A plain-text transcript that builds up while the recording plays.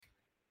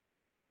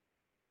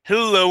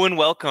Hello and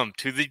welcome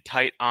to the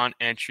Tight on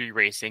Entry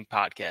Racing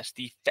Podcast,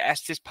 the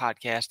fastest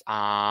podcast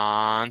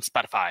on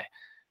Spotify.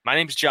 My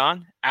name's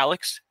John.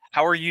 Alex,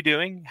 how are you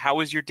doing? How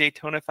was your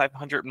Daytona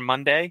 500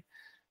 Monday?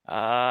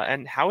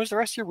 And how was the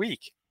rest of your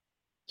week?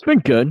 It's been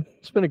good.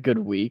 It's been a good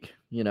week,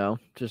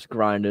 just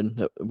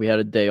grinding. We had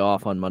a day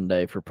off on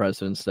Monday for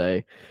President's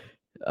Day.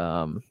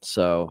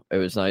 So it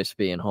was nice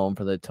being home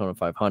for the Daytona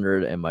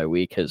 500, and my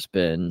week has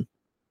been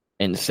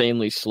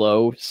insanely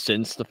slow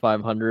since the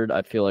 500.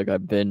 I feel like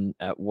I've been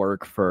at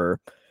work for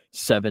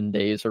 7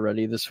 days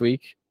already this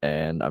week,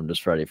 and I'm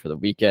just ready for the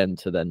weekend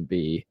to then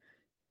be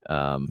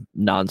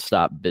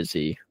nonstop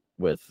busy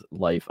with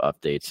life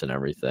updates and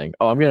everything.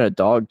 Oh, I'm getting a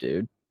dog,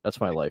 dude.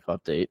 That's my life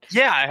update.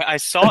 Yeah, I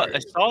saw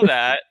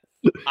that.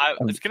 I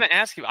was gonna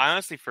ask you. I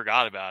honestly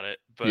forgot about it,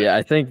 but Yeah,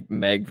 I think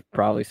Meg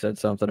probably said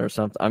something or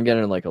something. I'm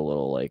getting like a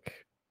little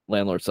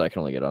landlord said I can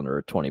only get under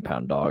a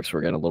 20-pound dog, so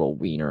we're getting a little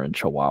wiener and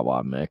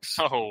chihuahua mix.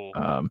 oh,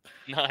 But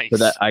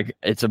nice.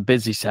 it's a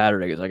busy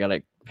Saturday because I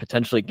gotta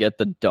potentially get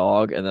the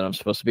dog, and then I'm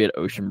supposed to be at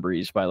Ocean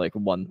Breeze by like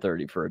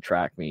 1:30 for a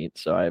track meet.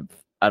 So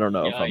I don't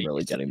know if I'm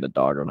really Yikes. getting the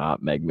dog or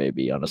not. Meg may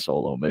be on a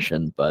solo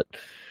mission, but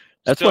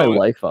that's my So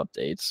life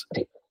updates.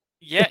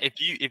 yeah,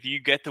 if you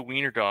get the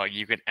wiener dog,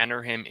 you can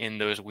enter him in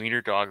those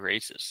wiener dog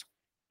races.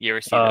 You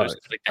ever see those?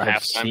 It's like the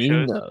I've halftime seen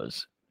shows.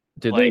 those.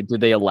 Do they Like, do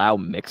they allow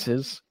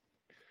mixes,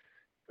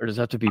 or does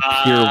it have to be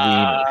pure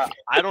wiener?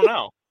 I don't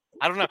know.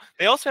 I don't know.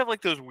 They also have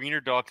like those wiener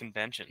dog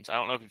conventions. I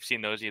don't know if you've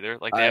seen those either.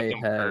 Like they have I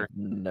them have for.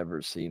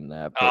 never seen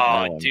that, but Oh,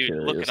 now I'm dude, look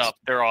it curious. up.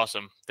 They're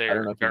awesome. I don't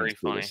They're know if you can very see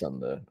funny. this on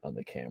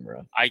the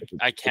camera. I Is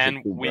it can.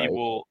 too We bright?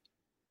 will.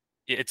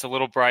 It's a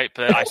little bright,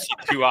 but I see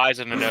two eyes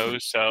and a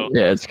nose, so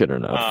Yeah, it's good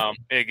enough.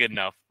 good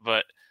enough.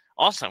 But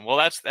awesome. Well,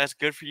 that's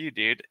good for you,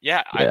 dude.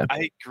 Yeah, Yeah.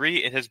 I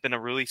agree. It has been a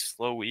really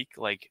slow week.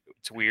 Like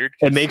it's weird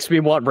It because makes me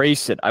want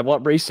racing. I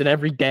want racing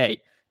every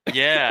day.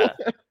 yeah,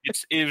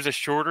 it was a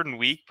shortened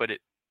week, but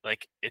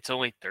it's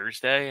only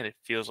Thursday, and it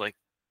feels like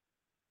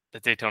the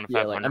Daytona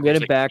Yeah, like 500 I'm was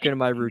getting like back into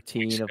my 18 weeks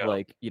routine of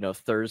ago.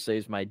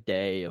 Thursday's my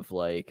day of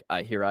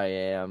here I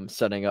am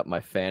setting up my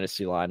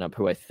fantasy lineup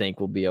who I think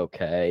will be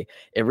okay.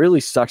 It really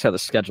sucks how the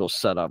schedule's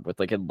set up with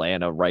like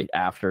Atlanta right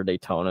after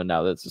Daytona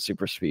now that it's a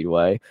super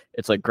speedway.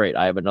 It's like great,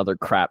 I have another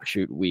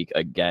crapshoot week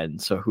again.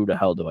 So who the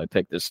hell do I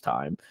pick this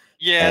time?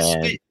 Yeah,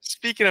 And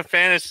speaking of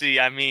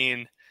fantasy, I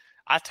mean,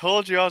 I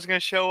told you I was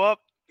gonna show up.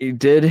 you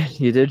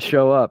did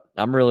show up.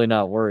 I'm really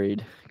not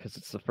worried because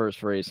it's the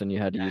first race and you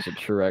had to use a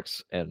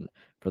Truex. And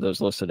for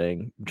those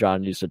listening,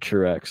 John used a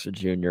Truex, a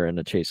junior, and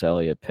a Chase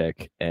Elliott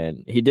pick,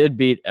 and he did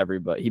beat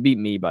everybody. He beat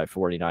me by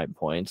 49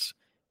 points,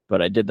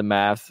 but I did the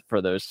math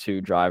for those two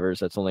drivers.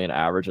 That's only an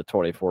average of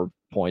 24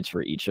 points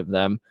for each of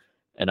them.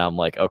 And I'm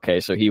like, okay,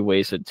 so he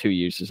wasted two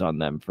uses on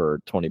them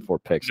for 24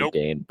 picks he Nope,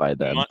 gained by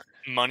them.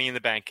 money in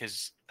the bank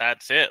because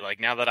that's it. Like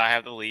now that I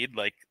have the lead,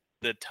 like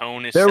the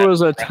tone is There set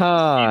was for a the rest of the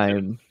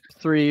season. time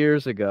 3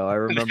 years ago, I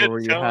remember, The where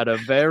you tone, had a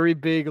very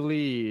big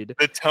lead.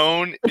 the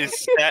tone is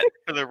set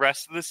for the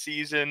rest of the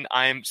season.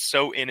 I am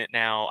so in it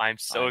now. I'm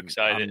so I'm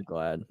excited.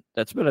 glad.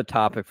 That's been a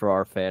topic for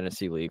our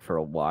fantasy league for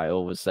a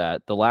while, was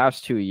that the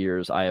last 2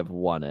 years I have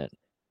won it.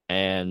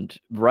 And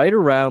right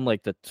around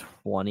like the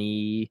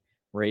 20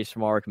 race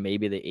mark,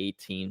 maybe the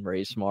 18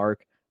 race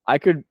mark, I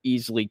could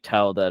easily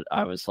tell that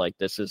I was like,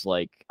 this is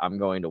like, I'm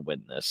going to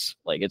win this.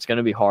 Like, it's going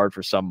to be hard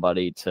for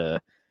somebody to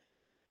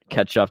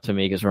catch up to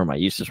me because where my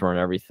uses were and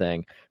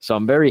everything. So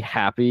I'm very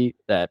happy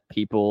that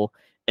people,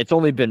 it's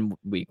only been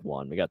week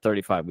one. We got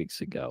 35 weeks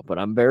to go, but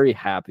I'm very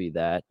happy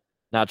that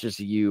not just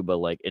you, but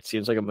like it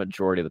seems like a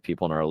majority of the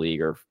people in our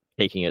league are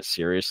taking it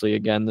seriously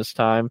again this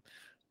time.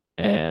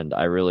 And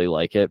I really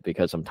like it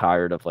because I'm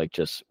tired of like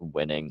just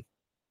winning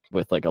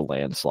with like a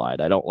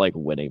landslide. I don't like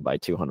winning by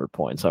 200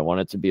 points. I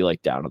want it to be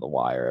like down to the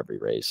wire every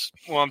race.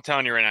 Well, I'm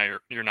telling you right now,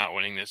 you're not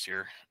winning this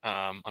year.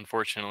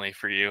 Unfortunately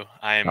for you,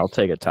 I'll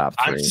take a top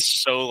I'm three.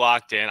 so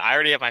locked in. I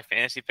already have my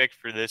fantasy picks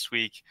for this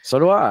week. So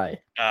do I.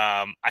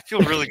 I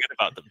feel really good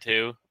about them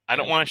too. I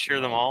don't Yeah, want to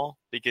share them all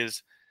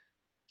because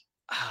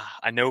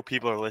I know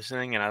people are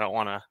listening, and I don't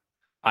want to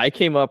I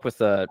came up with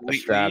a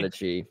completely.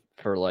 strategy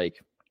for like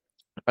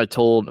I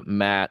told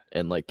Matt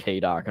and like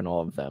K Doc and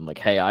all of them, like,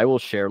 hey, I will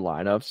share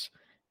lineups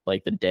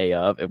like the day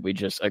of if we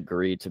just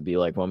agree to be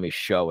like when we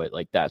show it,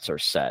 like that's our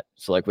set.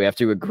 So like we have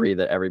to agree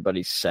that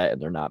everybody's set and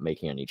they're not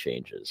making any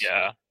changes.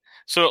 Yeah.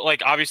 So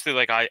like obviously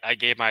like I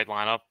gave my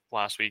lineup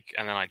last week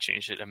and then I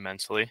changed it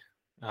immensely.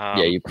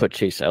 Yeah, Um, you put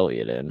Chase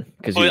Elliott in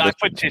because you well, I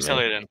put listened to Chase me.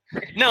 Elliott in.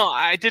 No,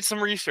 I did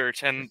some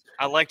research and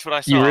I liked what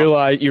I You saw.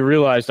 realize you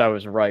realized I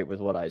was right with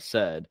what I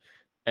said,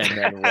 and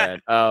then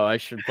went, oh, I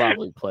should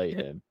probably play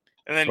him.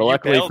 And then But you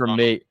luckily bailed for on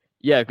him. me,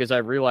 yeah, because I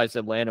realized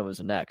Atlanta was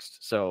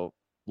next. So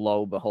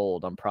lo and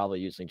behold, I'm probably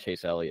using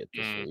Chase Elliott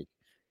this Mm, week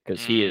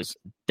because he mm. is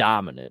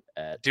dominant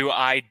at. Do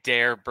I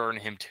dare burn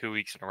him 2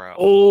 weeks in a row?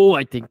 Oh,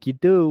 I think you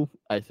do.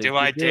 I think Do you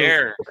I do.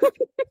 dare?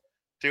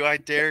 Do I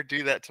dare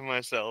do that to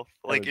myself?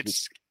 That Like would be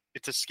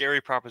it's a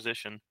scary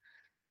proposition.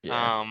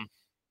 yeah. Um,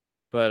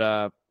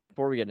 But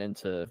before we get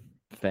into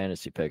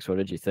fantasy picks, what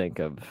did you think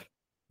of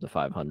the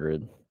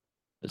 500?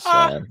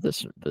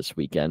 this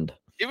weekend.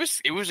 It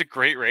was a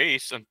great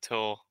race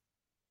until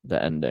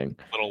The ending.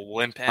 little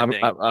limp I'm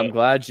ending. I'm, I'm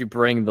glad you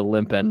bring the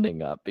limp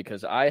ending up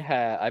because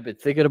I've been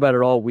thinking about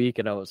it all week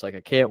and I was like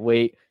I can't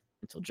wait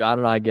until John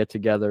and I get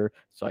together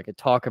so I could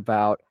talk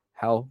about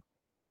how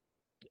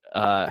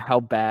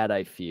bad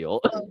I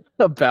feel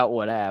about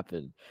what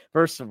happened.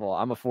 First of all,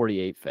 I'm a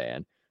 48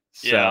 fan.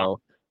 Yeah. So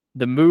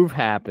the move Yeah,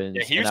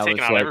 happens he was taking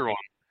out everyone.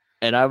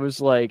 and I was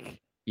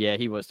like, yeah,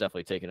 he was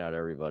definitely taking out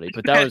everybody.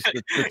 But that was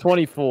the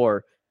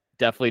 24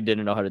 definitely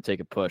didn't know how to take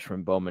a push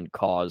when Bowman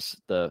caused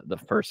the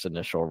first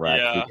initial wreck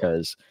Yeah.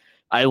 because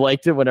I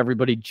liked it when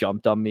everybody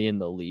jumped on me in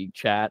the league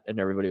chat and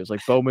everybody was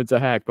like, Bowman's a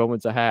hack,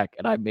 Bowman's a hack.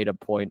 And I made a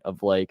point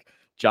of like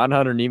John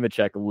Hunter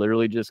Nemechek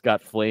literally just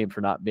got flamed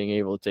for not being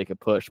able to take a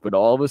push. But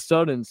all of a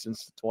sudden,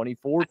 since the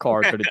 24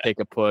 car couldn't take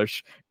a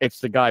push, it's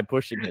the guy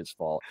pushing his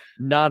fault,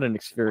 not an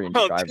experienced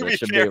Well, driver to that be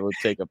should be fair. able to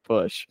take a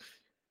push.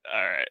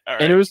 All right. All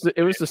And right.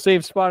 it was the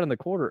same spot in the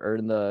quarter or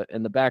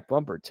in the back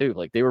bumper too.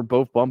 Like they were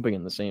both bumping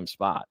in the same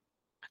spot.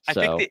 I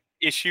think So the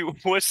issue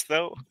was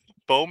though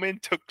Bowman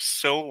took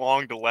so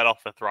long to let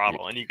off the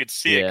throttle, and you could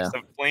see it because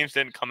yeah. the flames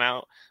didn't come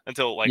out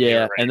until like they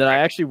Yeah, were ready. and then I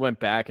Right? actually went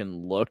back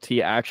and looked.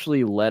 He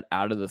actually let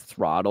out of the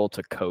throttle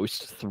to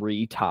coast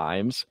 3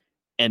 times,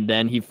 and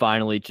then he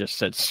finally just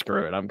said,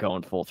 "Screw it, I'm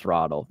going full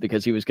throttle,"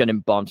 because he was getting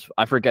bumped.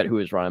 I forget who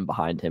was running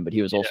behind him, but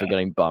he was also Yeah.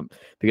 getting bumped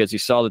because he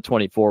saw the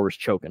 24 was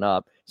choking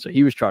up, so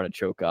he was trying to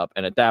choke up,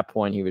 and at that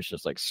point he was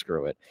just like,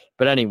 "Screw it."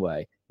 But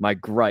anyway, my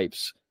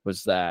gripes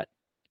was that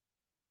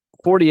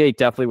 48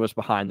 definitely was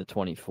behind the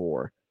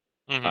 24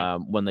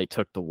 Hmm. when they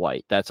took the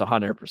white. That's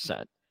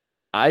 100%.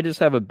 I just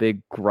have a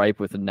big gripe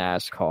with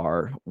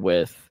NASCAR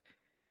with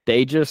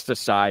they just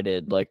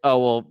decided like, oh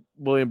well,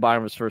 William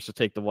Byron was first to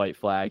take the white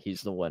flag,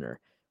 he's the winner.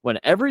 When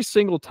every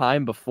single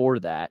time before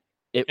that,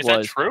 it Is that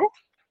was true?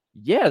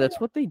 yeah, that's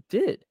what they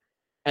did.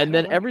 I And don't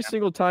then know, every man.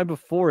 single time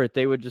before it,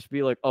 they would just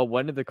be like, oh,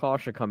 when did the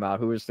caution come out?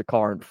 Who is the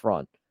car in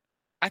front?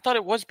 I thought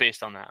it was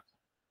based on that.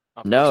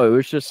 No, it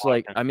was A just lot of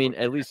like, times I mean,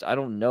 before. at least I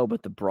don't know,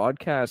 but the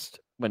broadcast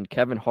when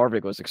Kevin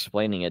Harvick was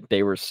explaining it,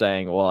 they were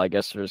saying, well, I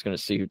guess they're just going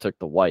to see who took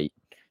the white.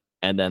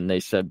 And then they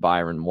said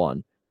Byron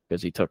won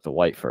because he took the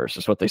white first.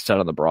 That's what they said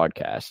on the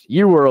broadcast.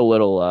 You were a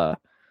little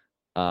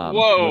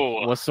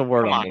Whoa! what's the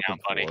word Come I'm on now,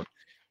 looking buddy. for?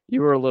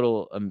 You were a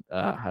little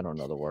I don't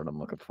know the word I'm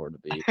looking for to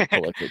be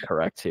politically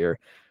correct here.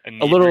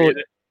 A little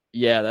Inebriated.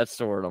 yeah, that's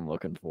the word I'm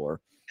looking for.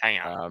 Hang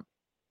on. Um,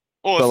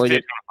 Well, but it's the like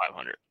Daytona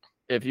 500.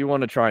 if you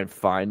want to try and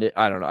find it,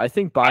 I don't know. I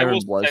think I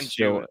will Byron was send you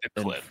still the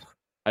in. clip.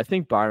 I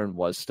think Byron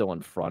was still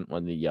in front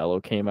when the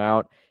yellow came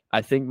out.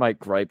 I think my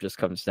gripe just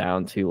comes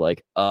down to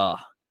like,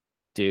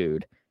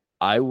 dude,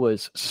 I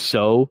was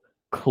so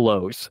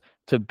close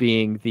to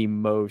being the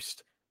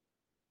most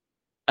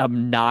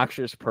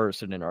obnoxious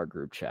person in our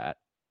group chat.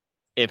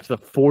 If the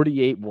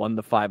 48 won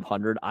the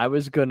 500, I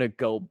was going to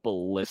go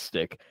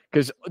ballistic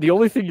because the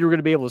only thing you were going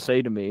to be able to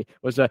say to me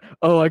was that,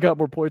 oh, I got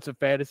more points in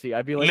fantasy.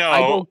 I'd be like, I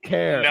No, don't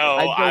care. no,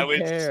 I don't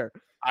care.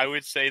 I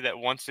would say that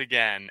once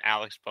again,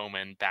 Alex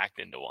Bowman backed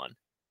into one.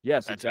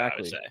 Yes, That's what I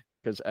would exactly. say.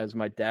 Because as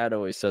my dad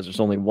always says,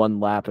 there's only one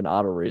lap in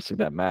auto racing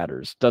that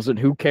matters. Doesn't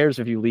who cares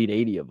if you lead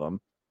 80 of them?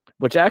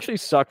 Which actually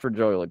sucked for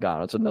Joey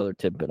Logano. It's another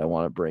tidbit I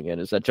want to bring in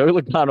is that Joey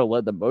Logano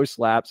led the most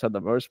laps, had the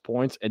most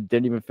points, and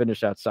didn't even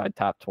finish outside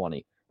top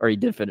 20. Or he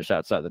did finish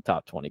outside the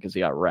top 20 because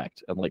he got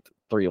wrecked and like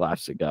 3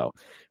 laps to go,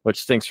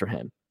 which stinks for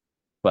him.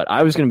 But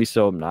I was going to be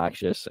so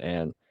obnoxious,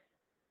 and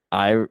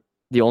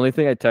the only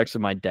thing I texted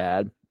my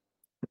dad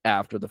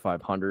after the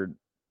 500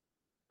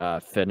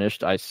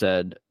 finished, I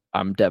said,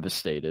 I'm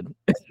devastated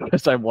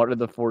because I wanted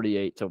the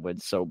 48 to win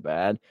so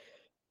bad.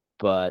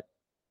 But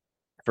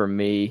for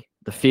me,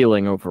 the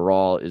feeling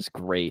overall is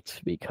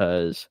great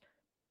because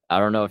I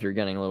don't know if you're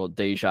getting a little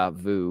deja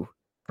vu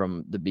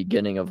from the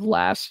beginning of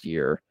last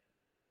year,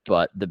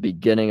 but the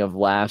beginning of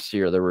last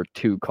year, there were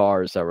 2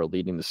 cars that were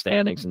leading the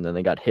standings, and then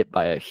they got hit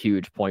by a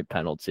huge point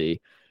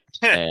penalty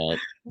and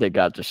they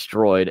got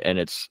destroyed. And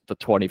it's the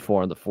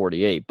 24 and the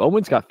 48.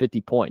 Bowman's got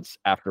 50 points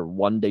after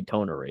one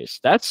Daytona race.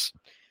 That's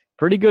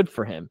pretty good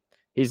for him.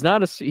 He's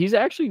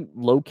actually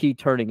low key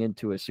turning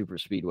into a super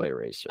speedway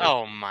racer.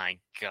 Oh my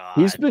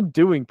He's god. been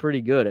doing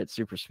pretty good at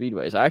super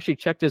speedways. I actually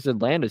checked his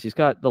Atlantis. He's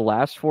got the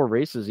last 4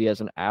 races. He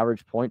has an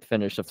average point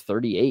finish of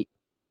 38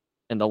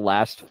 in the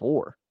last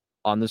 4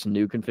 on this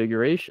new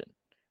configuration.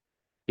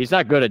 He's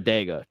not good at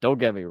Dega. Don't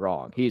get me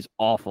wrong. He's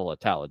awful at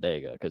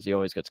Talladega because he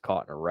always gets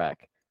caught in a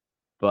wreck.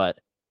 But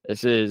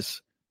this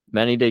is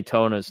many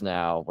Daytonas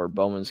now where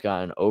Bowman's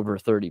gotten over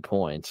 30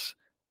 points.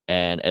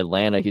 And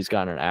Atlanta, he's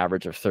gotten an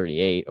average of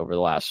 38 over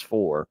the last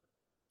 4.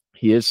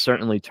 He is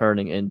certainly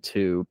turning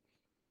into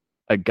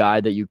a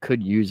guy that you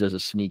could use as a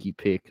sneaky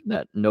pick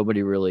that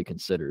nobody really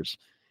considers.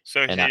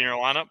 So he's And in your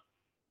lineup?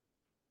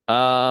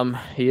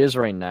 he is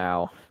right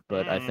now,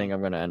 but I Mm, think I'm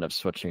going to end up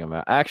switching him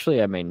out.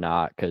 Actually, I may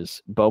not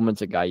because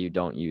Bowman's a guy you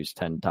don't use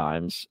 10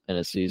 times in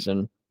a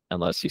season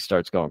unless he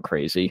starts going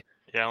crazy.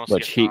 yeah, unless he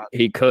Which gets hot.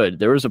 he could.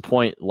 There was a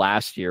point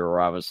last year where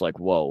I was like,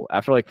 whoa.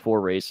 After like 4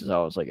 races, I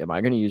was like, am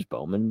I going to use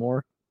Bowman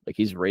more? Like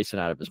he's racing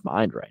out of his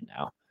mind right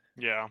now.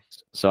 Yeah.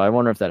 So I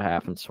wonder if that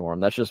happens for him.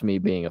 That's just me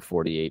being a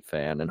 48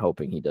 fan and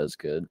hoping he does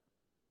good.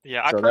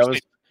 Yeah, I So that personally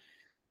was,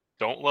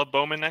 don't love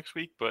Bowman next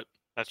week, but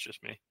that's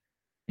just me.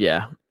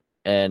 yeah.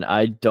 And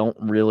I don't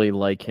really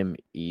like him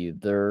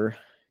either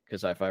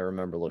because if I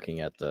remember looking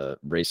at the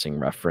racing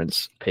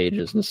reference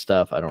pages and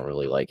stuff, I don't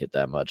really like it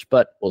that much,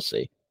 but we'll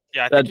see.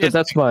 Yeah, I think he has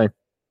That's my,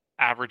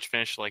 average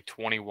finish like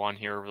 21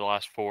 here over the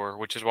last 4,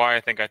 which is why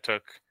I think I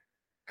took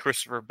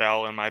Christopher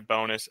Bell in my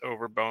bonus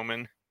over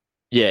Bowman.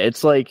 yeah,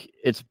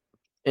 it's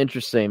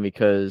interesting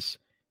because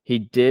he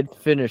did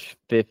finish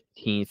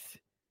 15th.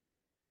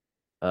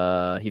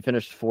 He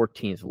finished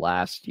 14th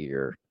last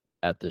year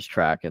at this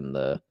track in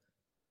the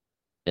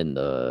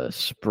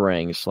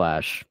spring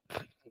slash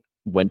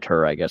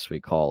winter, I guess we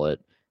call it.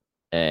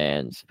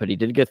 But he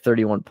did get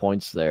 31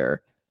 points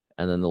there.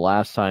 And then the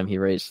last time he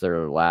raced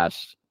there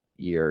last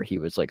year, he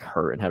was like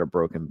hurt and had a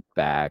broken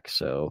back.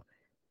 So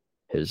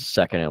his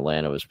second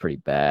Atlanta was pretty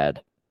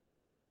bad.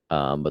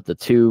 But the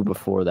two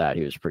before that,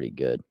 he was pretty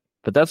good.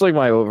 But that's like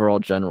my overall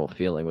general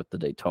feeling with the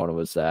Daytona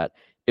was that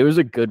it was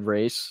a good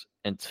race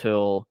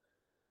until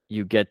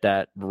you get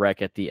that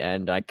wreck at the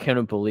end. I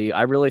couldn't believe.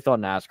 I really thought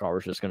NASCAR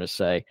was just going to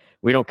say,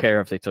 "We don't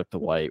care if they took the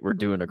white. We're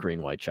doing a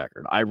green white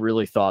checkered." I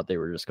really thought they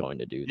were just going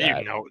to do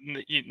that.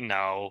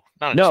 No,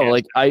 not a No, chance.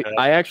 like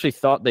I actually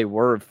thought they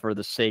were for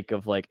the sake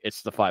of like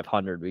it's the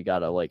 500. We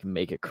gotta like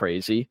make it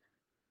crazy.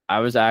 I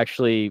was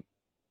actually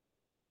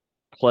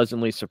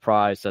pleasantly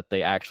surprised that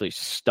they actually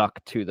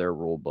stuck to their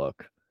rule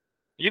book.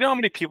 You know how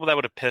many people that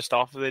would have pissed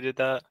off if they did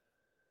that?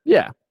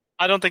 Yeah,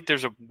 I don't think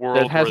there's a that world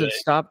where hasn't they.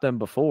 stopped them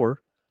before.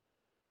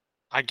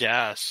 I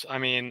guess. I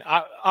mean,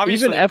 Even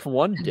obviously,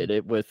 F1 did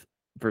it with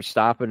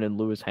Verstappen and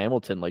Lewis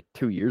Hamilton like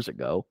 2 years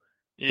ago.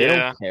 They don't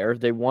yeah. care.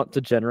 They want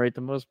to generate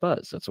the most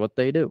buzz. That's what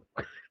they do.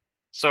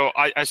 So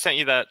I sent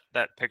you that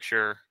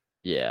picture.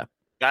 Yeah,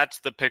 That's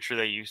the picture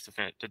they used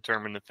to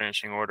determine the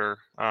finishing order.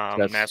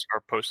 that's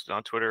NASCAR posted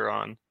on Twitter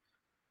on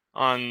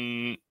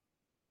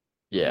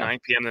yeah, 9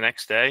 p.m. the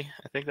next day.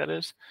 I think that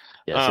is.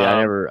 yeah. See,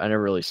 Um, I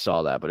never really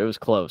saw that, but it was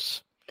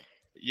close.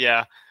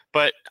 yeah,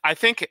 but I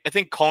think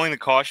calling the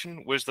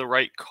caution was the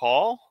right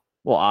call.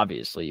 Well,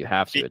 obviously you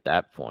have to Be, at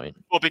that point.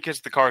 well, because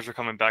the cars were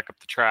coming back up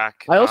the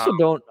track. I also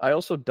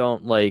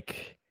don't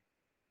like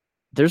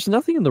there's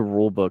nothing in the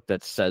rule book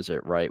that says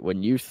it right.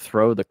 When you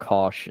throw the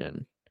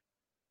caution,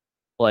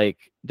 like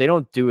they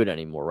don't do it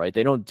anymore, right?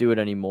 They don't do it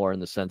anymore in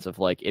the sense of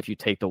like if you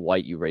take the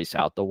white, you race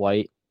out the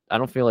white. I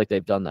don't feel like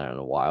they've done that in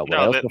a while, but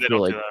I No, they, also they feel don't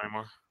do like that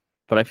anymore.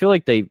 but I feel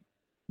like they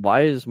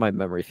why does my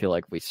memory feel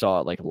like we saw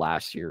it like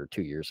last year or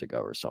 2 years ago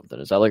or something?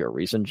 Is that like a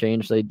recent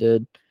change they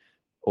did?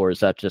 Or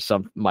is that just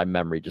my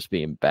memory just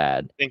being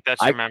bad? I think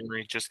that's I your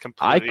memory just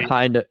completely.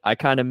 I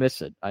kind of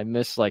miss it. I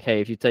miss like,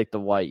 hey, if you take the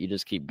white, you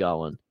just keep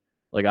going.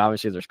 Like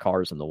obviously there's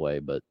cars in the way,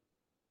 but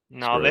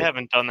No, screw they it.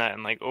 haven't done that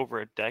in like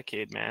over a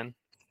decade, man.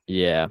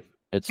 Yeah,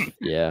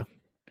 yeah.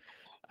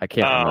 I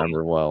can't Um,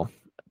 remember well.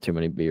 Too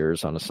many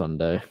beers on a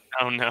Sunday.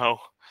 oh no.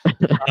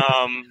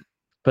 Um,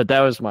 But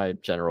that was my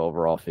general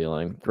overall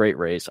feeling. Great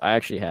race. I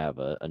actually have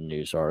a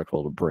news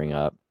article to bring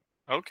up.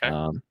 okay.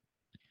 Um,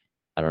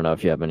 I don't know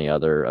if you have any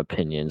other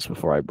opinions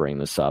before I bring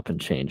this up and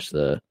change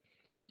the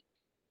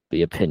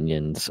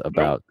opinions Nope.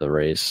 about the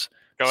race.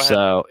 Go ahead.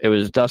 So it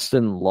was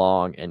Dustin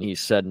Long, and he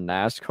said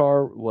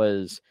NASCAR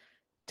was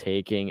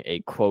taking a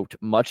quote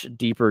much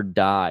deeper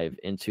dive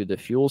into the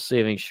fuel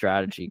saving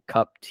strategy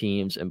Cup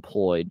teams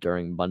employed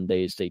during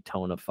Monday's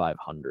Daytona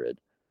 500.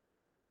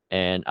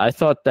 And I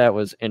thought that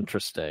was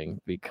interesting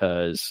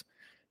because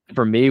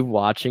for me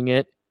watching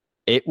it,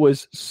 it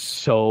was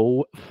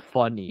so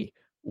funny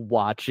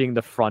watching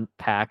the front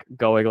pack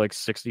going like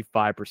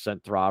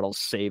 65% throttle,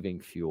 saving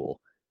fuel.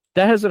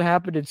 That hasn't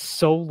happened in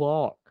so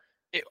long.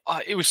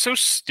 It was so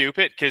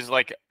stupid because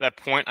like that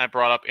point I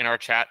brought up in our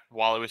chat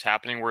while it was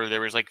happening, where there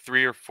was like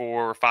 3 or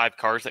 4 or 5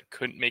 cars that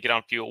couldn't make it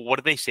on fuel. What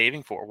are they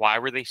saving for? Why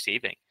were they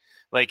saving?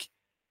 Like,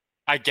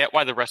 I get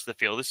why the rest of the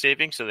field is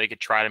saving, so they could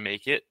try to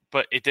make it,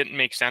 but it didn't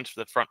make sense for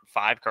the front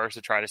 5 cars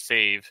to try to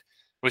save,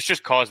 which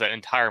just caused that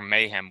entire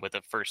mayhem with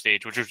the first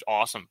stage, which was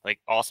awesome, like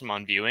awesome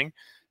on viewing.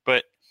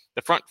 But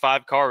the front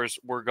 5 cars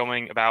were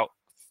going about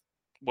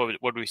what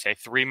do we say,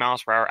 3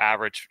 miles per hour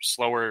average,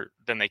 slower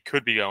than they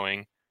could be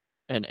going.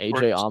 And Or AJ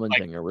like,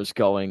 Allmendinger was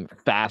going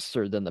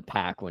faster than the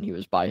pack when he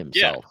was by yeah,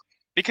 himself.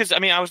 because I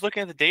mean, I was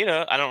looking at the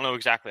data. I don't know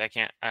exactly. I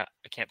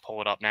can't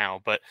pull it up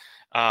now, but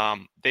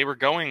they were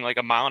going like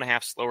a mile and a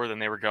half slower than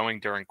they were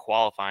going during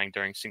qualifying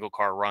during single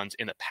car runs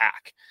in the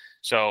pack.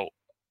 So,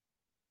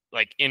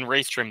 like in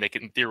race trim, they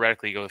can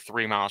theoretically go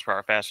 3 miles per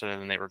hour faster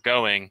than they were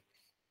going.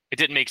 It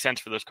didn't make sense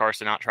for those cars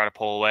to not try to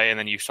pull away, and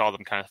then you saw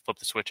them kind of flip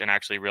the switch and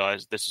actually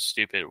realize this is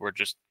stupid. We're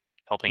just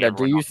helping Now, do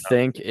everyone you else out.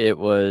 think it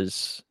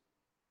was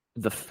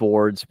the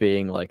Fords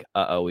being like,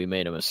 "Uh-oh, we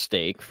made a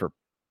mistake for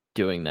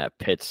doing that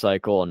pit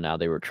cycle, and now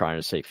they were trying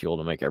to save fuel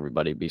to make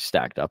everybody be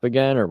stacked up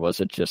again," or was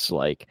it just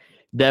like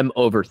them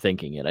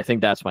overthinking it? I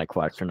think that's my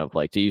question of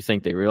like, do you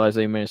think they realized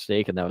they made a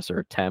mistake and that was their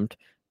attempt,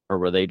 or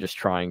were they just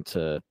trying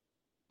to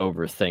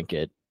overthink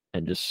it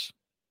and just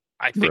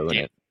I think ruin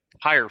the it?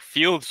 entire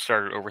field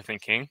started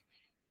overthinking.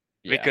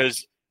 Yeah.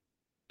 because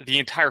the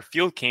entire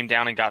field came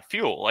down and got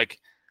fuel. Like,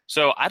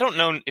 so I don't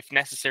know if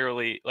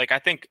necessarily, like, I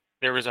think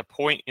there was a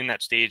point in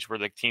that stage where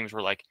the teams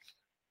were like,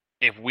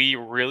 if we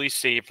really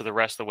save for the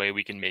rest of the way,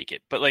 we can make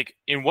it. But like,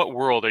 in what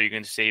world are you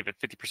going to save at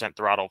 50%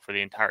 throttle for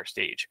the entire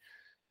stage?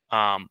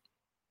 Um,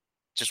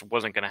 just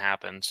wasn't going to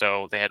happen.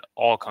 So they had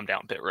all come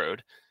down pit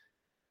road.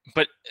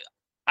 But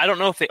I don't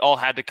know if they all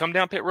had to come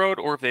down pit road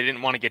or if they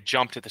didn't want to get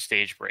jumped at the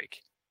stage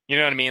break. You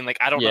know what I mean? Like,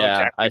 I don't know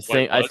Yeah, exactly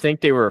what it I was.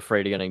 think they were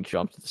afraid of getting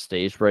jumped at the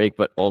stage break,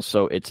 but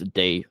also it's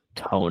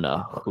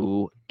Daytona.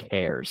 Who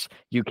cares?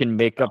 You can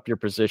make up your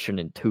position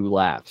in 2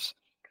 laps.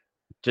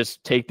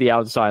 Just take the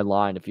outside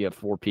line if you have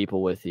 4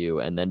 people with you,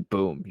 and then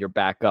boom, you're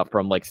back up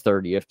from like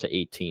 30th to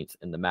 18th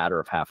in the matter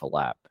of half a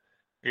lap.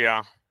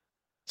 Yeah.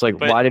 It's like,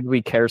 But why did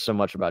we care so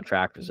much about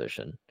track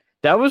position?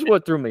 That was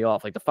what threw me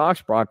off. Like the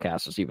Fox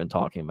broadcast was even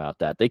talking about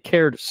that. They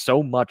cared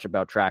so much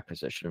about track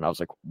position, and I was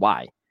like,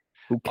 why?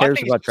 Who I cares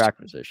think about it's, track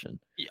position?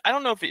 I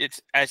don't know if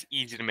it's as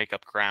easy to make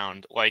up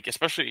ground. Like,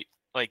 especially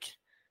like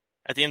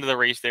at the end of the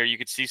race there, you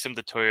could see some of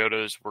the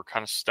Toyotas were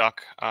kind of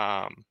stuck.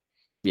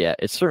 Yeah,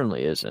 it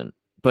certainly isn't.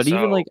 But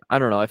even So like, I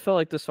don't know, I felt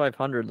like this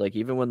 500, like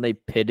even when they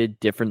pitted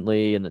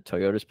differently and the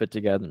Toyotas pit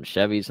together and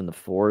Chevys and the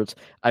Fords,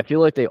 I feel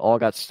like they all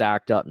got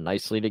stacked up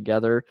nicely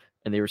together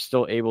and they were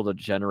still able to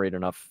generate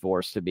enough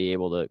force to be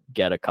able to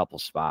get a couple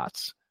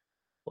spots.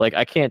 Like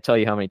I can't tell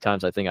you how many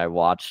times I think I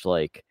watched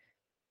like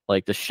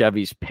the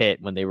Chevys pit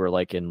when they were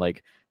like in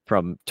like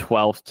from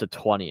 12th to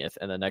 20th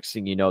and the next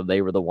thing you know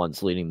they were the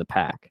ones leading the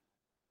pack.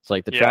 It's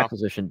like the yeah, track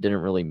position didn't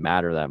really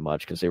matter that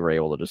much because they were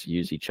able to just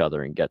use each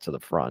other and get to the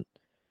front.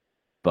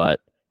 But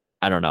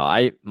I don't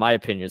know. My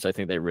opinion is I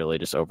think they really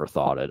just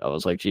overthought it. I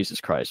was like,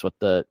 Jesus Christ, what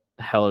the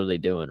hell are they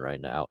doing right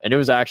now? And it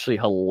was actually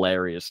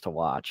hilarious to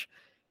watch.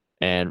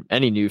 And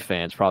any new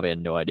fans probably had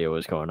no idea what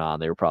was going on.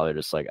 They were probably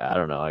just like, I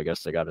don't know. I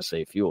guess they got to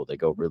save fuel. They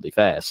go really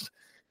fast,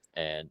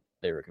 and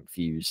they were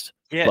confused.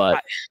 yeah.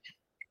 But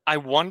I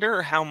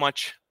wonder how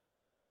much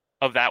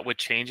of that would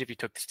change if you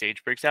took the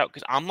stage breaks out.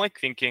 Because I'm like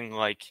thinking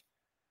like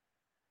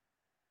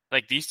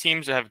these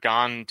teams have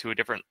gone to a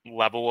different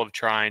level of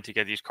trying to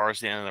get these cars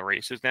to the end of the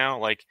races now.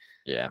 Like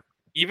yeah,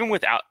 even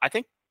without, I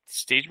think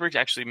stage breaks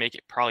actually make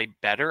it probably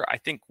better. I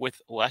think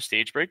with less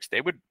stage breaks,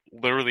 they would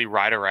literally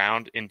ride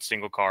around in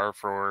single car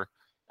for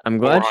I'm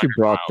glad 400 you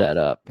brought miles. that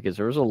up because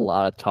there was a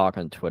lot of talk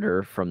on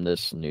Twitter from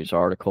this news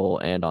article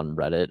and on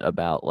Reddit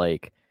about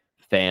like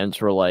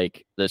fans were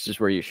like, this is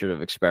where you should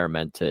have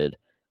experimented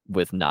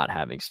with not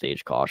having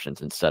stage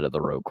cautions instead of the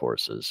road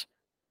courses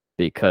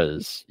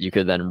because you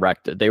could then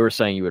they were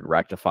saying you would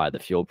rectify the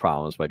fuel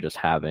problems by just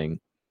having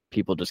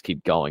people just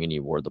keep going and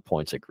you award the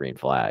points at green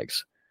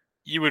flags.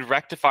 You would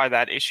rectify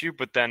that issue,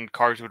 but then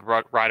cars would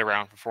ride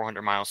around for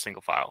 400 miles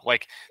single file.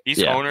 Like these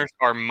Yeah, owners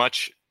are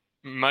much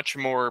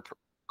more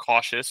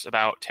cautious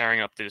about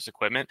tearing up this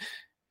equipment.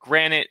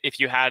 Granted, if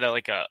you had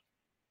like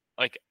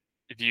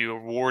if you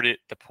awarded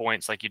the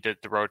points like you did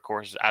the road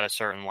courses at a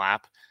certain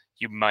lap,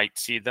 you might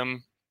see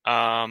them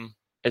um,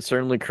 it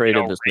certainly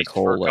created this like race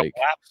for a whole couple like,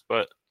 laps,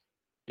 but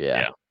yeah.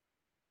 yeah.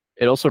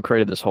 It also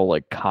created this whole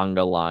like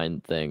conga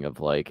line thing of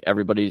like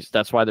everybody's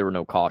that's why there were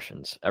no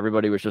cautions.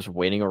 Everybody was just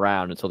waiting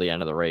around until the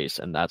end of the race,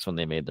 and that's when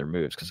they made their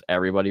moves because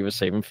everybody was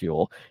saving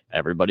fuel.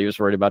 Everybody was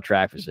worried about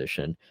track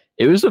position.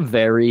 It was a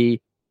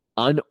very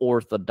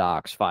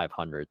unorthodox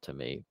 500 to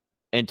me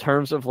in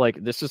terms of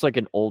like this is like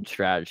an old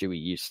strategy we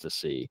used to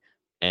see,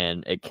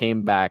 and it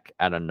came back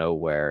out of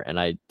nowhere. And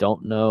I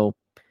don't know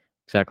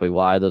exactly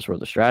why those were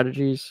the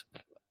strategies.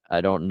 I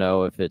don't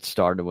know if it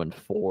started when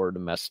Ford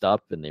messed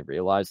up and they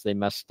realized they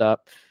messed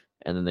up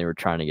and then they were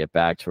trying to get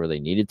back to where they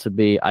needed to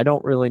be. I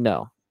don't really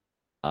know.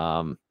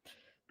 Um,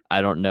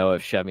 I don't know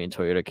if Chevy and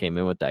Toyota came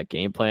in with that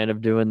game plan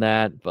of doing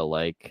that, but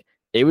like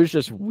it was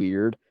just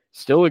weird.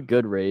 Still a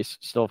good race,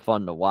 still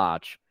fun to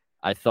watch.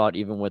 I thought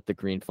even with the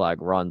green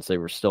flag runs, they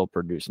were still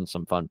producing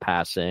some fun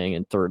passing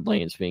and third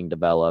lanes being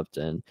developed,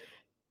 and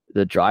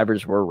the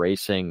drivers were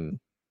racing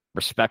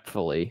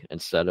respectfully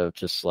instead of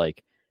just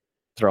like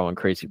throwing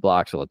crazy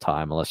blocks all the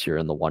time, unless you're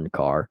in the one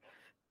car.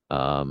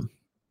 Um,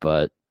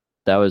 but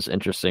that was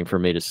interesting for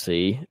me to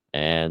see,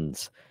 and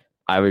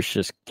I was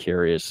just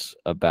curious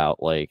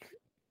about like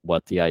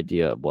what the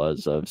idea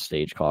was of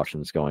stage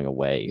cautions going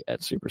away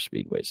at super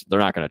speedways. They're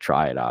not going to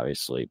try it,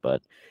 obviously,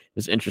 but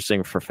it's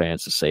interesting for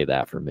fans to say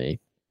that for me.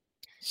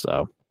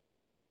 So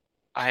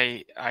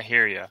I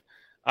hear you.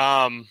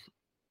 Um,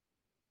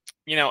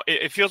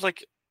 it feels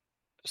like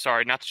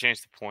sorry, not to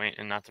change the point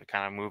and not to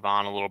kind of move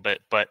on a little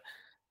bit, but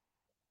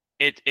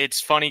it's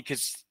funny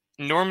because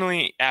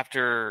normally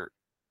after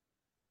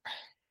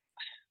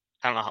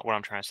I don't know what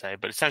I'm trying to say,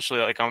 but essentially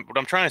like what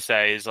I'm trying to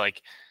say is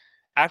like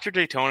after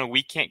Daytona,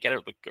 we can't get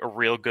a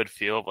real good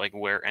feel of like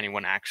where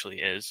anyone actually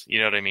is. You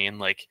know what I mean?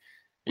 Like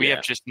we have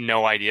yeah, just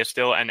no idea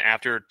still. And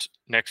after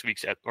next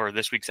week's or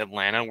this week's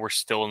Atlanta, we're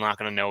still not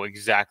going to know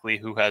exactly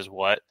who has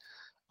what.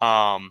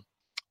 Um,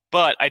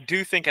 but I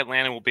do think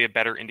Atlanta will be a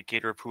better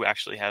indicator of who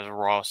actually has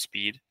raw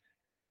speed.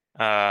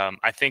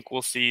 I think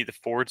we'll see the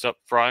Fords up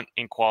front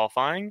in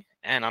qualifying,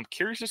 and I'm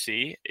curious to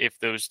see if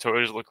those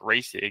Toyotas look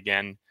racy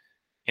again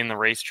in the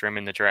race trim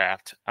in the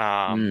draft.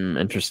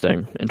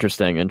 Interesting.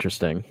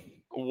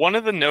 One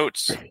of the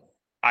notes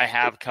I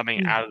have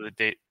coming out of the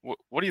date.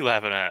 What are you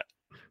laughing at?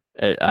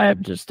 I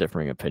have just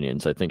differing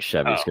opinions. I think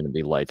Chevy's Oh, going to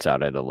be lights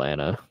out at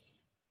Atlanta.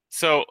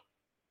 so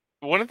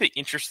one of the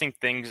interesting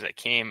things that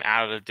came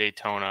out of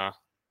Daytona,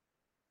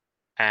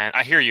 and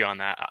I hear you on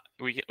that.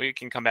 We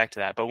can come back to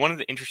that. But one of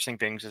the interesting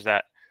things is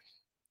that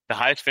the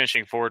highest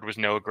finishing Ford was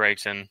Noah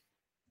Gragson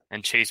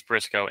and Chase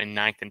Briscoe in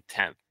ninth and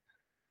 10th.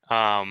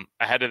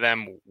 Ahead of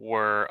them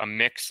were a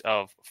mix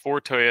of 4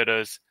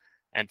 Toyotas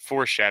and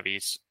 4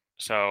 Chevys.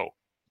 So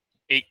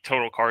 8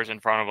 total cars in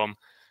front of them,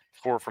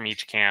 4 from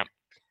each camp.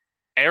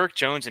 Eric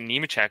Jones and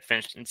Nemechek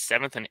finished in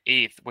 7th and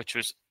 8th, which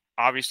was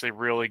obviously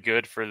really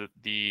good for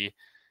the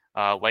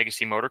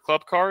Legacy Motor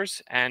Club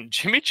cars. And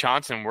Jimmy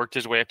Johnson worked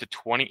his way up to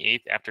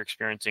 28th after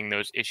experiencing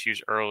those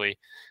issues early.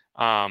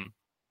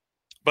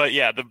 But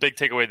yeah, the big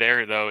takeaway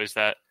there, though, is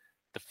that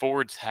the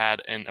Fords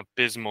had an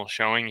abysmal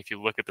showing if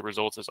you look at the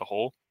results as a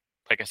whole.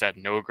 Like I said,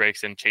 Noah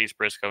Gragson, Chase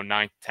Briscoe,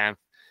 9th, 10th.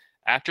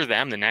 After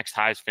them, the next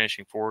highest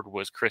finishing Ford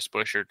was Chris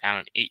Buescher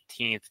down in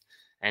 18th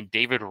and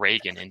David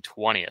Reagan in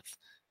 20th.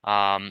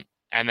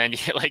 And then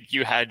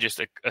you had just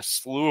a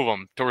slew of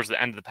them towards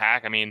the end of the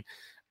pack. I mean,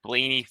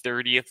 Blaney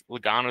 30th,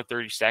 Logano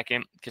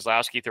 32nd,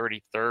 Keselowski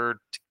 33rd,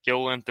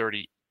 Gilliland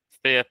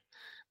 35th,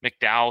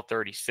 McDowell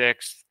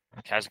 36th,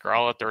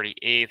 Casgralla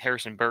 38th,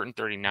 Harrison Burton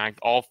 39th,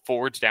 all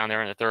Fords down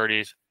there in the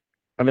 30s.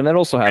 I mean, that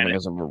also happened Granted,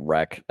 because of a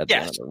wreck at the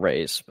end of the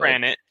race. But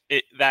granted,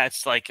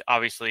 that's like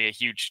obviously a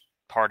huge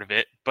part of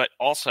it, but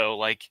also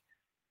like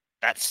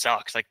that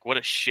sucks. Like what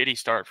a shitty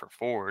start for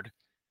Ford.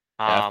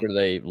 after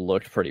they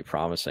looked pretty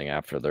promising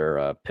after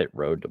their pit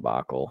road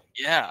debacle.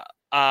 Yeah.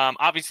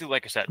 Obviously,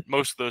 like I said,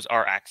 most of those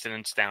are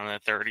accidents down in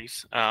the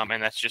 30s,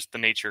 and that's just the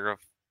nature of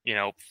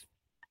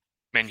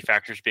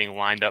manufacturers being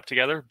lined up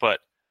together. But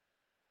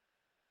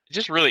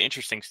just really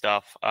interesting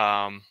stuff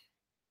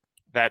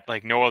that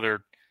like no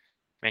other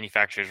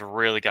manufacturers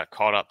really got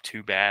caught up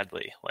too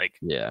badly. Like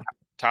Yeah.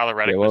 Tyler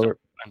Reddick was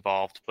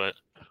involved, but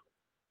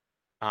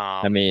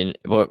I mean,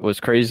 what was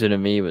crazy to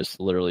me was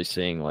literally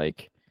seeing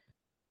like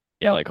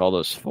all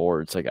those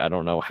Fords. Like I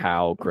don't know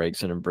how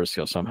Gregson and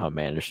Briscoe somehow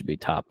managed to be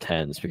top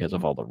 10s because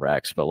of all the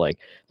wrecks, but like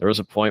there was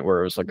a point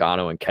where it was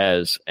Logano and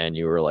Kez, and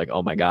you were like,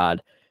 oh my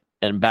god.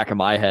 And back in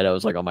my head, I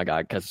was like, oh my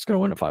god, Kez is going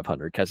to win a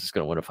 500. Kez is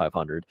going to win a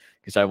 500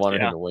 because I wanted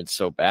him to win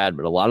so bad.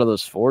 But a lot of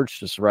those Fords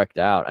just wrecked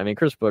out. I mean,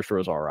 Chris Buescher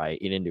was all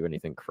right. He didn't do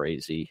anything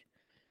crazy,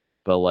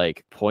 but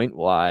like point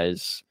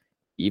wise,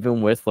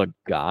 even with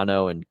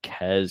Logano and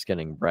Kez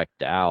getting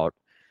wrecked out,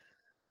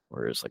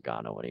 where is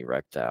Logano when he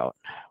wrecked out?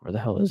 Where the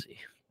hell is he?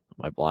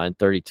 Am I blind?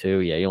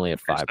 32. Yeah, he only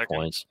had 5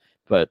 points.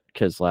 But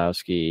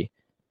Keselowski,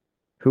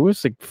 who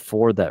was the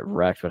Ford that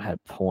wrecked but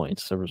had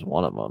points? There was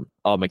one of them.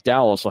 Oh,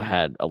 McDowell also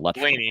had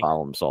electrical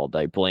problems all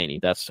day. Blaney,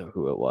 that's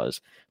who it was.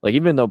 Like,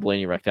 even though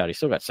Blaney wrecked out, he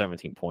still got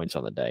 17 points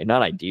on the day.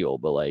 Not ideal,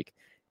 but like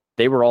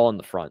they were all in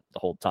the front the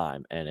whole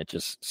time, and it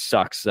just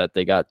sucks that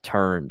they got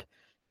turned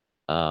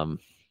from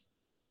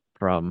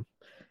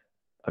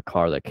a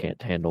car that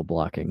can't handle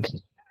blocking.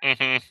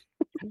 Mm-hmm.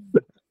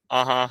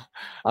 I'm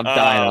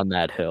dying on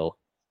that hill.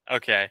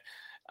 Okay.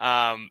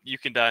 You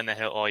can die on the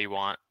hill all you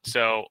want.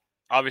 So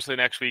obviously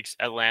next week's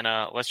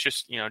Atlanta. Let's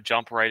just,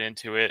 jump right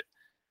into it.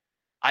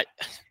 I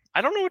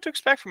don't know what to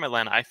expect from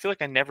Atlanta. I feel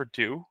like I never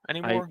do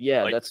anymore.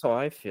 That's how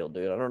I feel,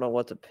 dude. I don't know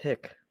what to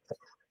pick.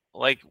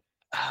 I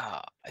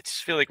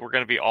just feel like we're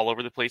going to be all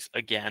over the place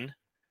again.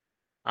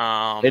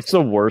 It's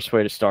the worst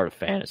way to start a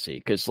fantasy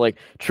because, like,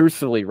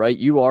 truthfully, right?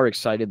 You are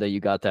excited that you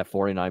got that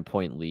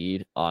 49-point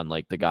lead on,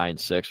 like, the guy in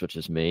 6, which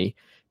is me.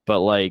 But,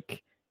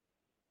 like,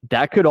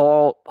 that could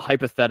all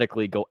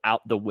hypothetically go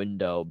out the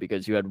window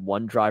because you had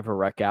one driver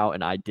wreck out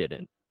and I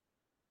didn't.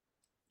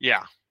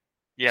 Yeah.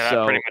 Yeah,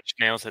 that pretty much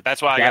nails it.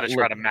 That's why I got to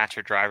try to match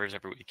your drivers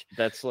every week.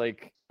 That's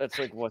like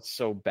what's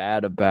so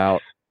bad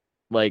about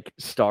like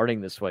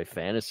starting this way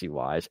fantasy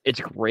wise.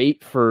 It's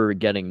great for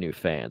getting new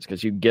fans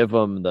because you give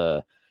them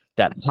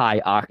that high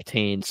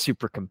octane,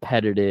 super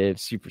competitive,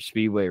 super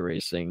speedway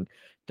racing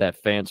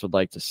that fans would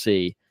like to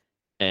see.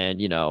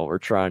 And, we're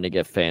trying to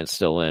get fans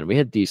still in. We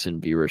had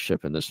decent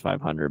viewership in this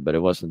 500, but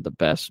it wasn't the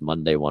best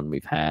Monday one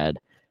we've had.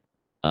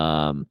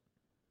 But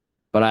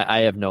I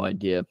have no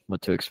idea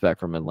what to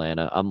expect from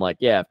Atlanta. I'm like,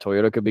 yeah, if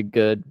Toyota could be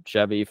good,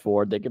 Chevy,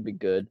 Ford, they could be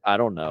good. I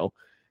don't know.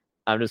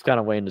 I'm just kind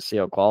of waiting to see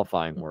how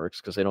qualifying works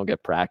because they don't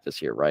get practice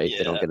here, right? Yeah.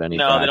 They don't get any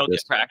practice. No, they don't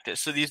get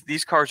practice. So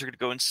these cars are going to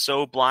go in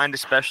so blind,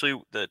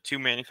 especially the two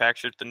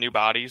manufacturers, the new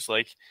bodies.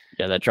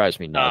 Yeah, that drives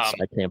me nuts.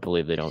 I can't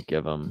believe they don't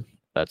give them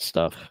that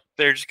stuff.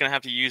 They're just going to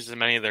have to use as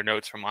many of their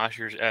notes from last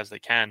year as they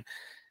can.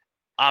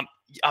 I'm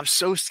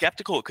so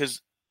skeptical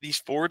because these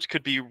Fords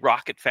could be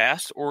rocket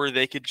fast or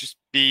they could just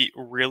be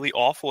really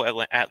awful at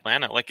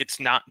Atlanta. Like, it's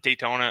not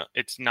Daytona.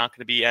 It's not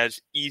going to be as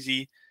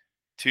easy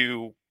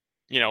to,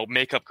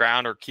 make up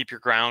ground or keep your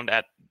ground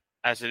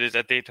as it is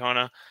at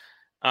Daytona.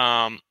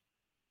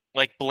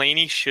 Like,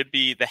 Blaney should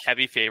be the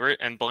heavy favorite,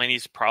 and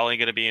Blaney's probably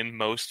going to be in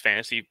most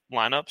fantasy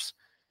lineups.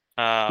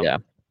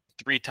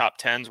 3 top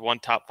 10s, 1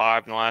 top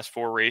 5 in the last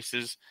 4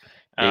 races.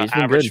 Yeah, he's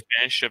been good. Average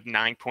finish of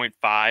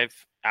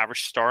 9.5,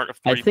 average start of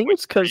I think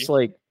it's 3.3. because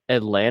like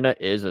Atlanta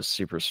is a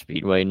super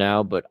speedway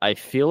now, but I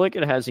feel like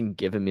it hasn't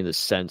given me the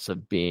sense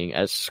of being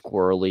as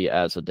squirrely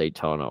as a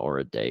Daytona or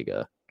a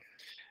Dega.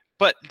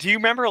 But do you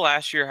remember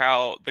last year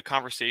how the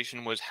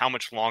conversation was how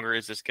much longer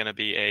is this going to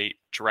be a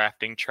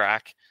drafting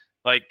track?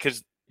 Like,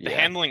 because the Yeah,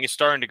 handling is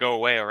starting to go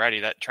away already.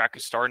 That track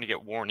is starting to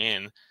get worn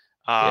in.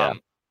 yeah.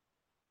 Um,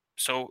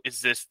 so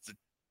is this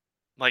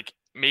like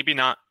maybe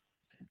not?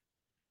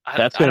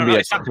 That's I gonna don't be know.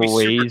 a It's not going to be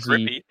super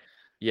crazy. grippy.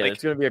 Yeah, Like,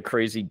 it's gonna be a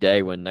crazy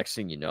day when next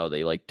thing you know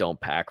they like don't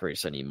pack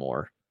race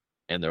anymore,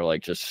 and they're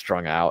like just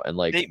strung out and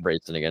like they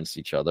racing against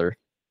each other.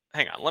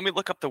 hang on. Let me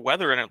look up the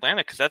weather in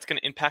Atlanta because that's going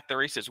to impact the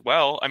race as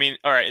well. I mean,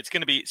 all right, it's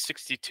going to be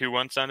 62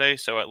 on Sunday,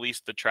 so at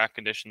least the track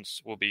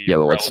conditions will be Yeah,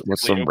 but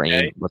what's the relatively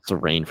rain? okay. What's the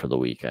rain for the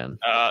weekend?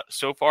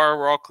 So far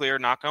we're all clear,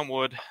 knock on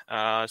wood.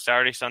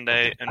 Saturday,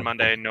 Sunday, and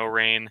Monday, no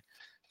rain.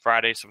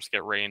 Friday, supposed to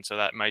get rain, so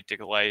that might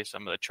delay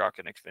some of the truck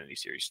and Xfinity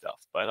Series stuff,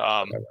 but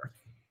Whatever.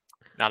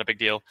 not a big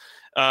deal.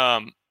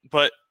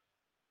 But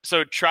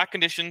so track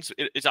conditions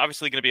is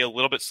obviously going to be a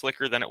little bit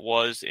slicker than it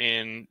was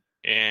in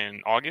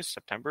August,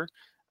 September.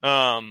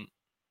 Um,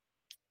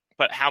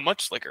 but how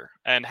much slicker,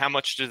 and how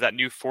much does that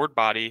new Ford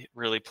body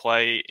really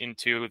play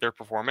into their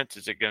performance?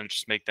 Is it going to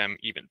just make them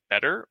even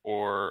better,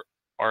 or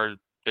are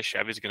the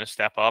Chevys going to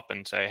step up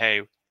and say,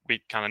 "Hey, we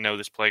kind of know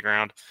this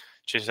playground,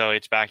 Chase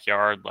Elliott's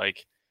backyard.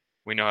 Like,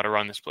 we know how to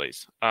run this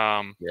place."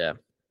 Yeah,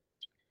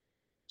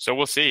 So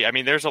we'll see. I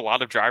mean, there's a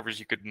lot of drivers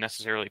you could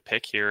necessarily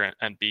pick here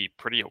and be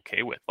pretty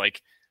okay with.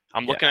 Like,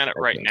 I'm yeah, looking at it I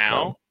right think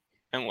so. now,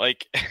 and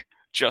like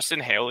Justin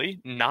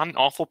Haley, not an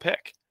awful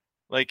pick.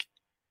 Like,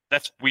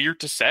 that's weird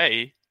to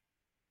say,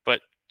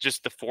 but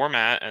just the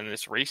format and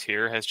this race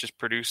here has just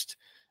produced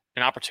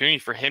an opportunity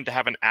for him to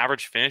have an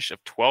average finish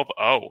of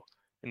 12-0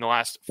 in the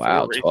last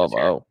four Wow, races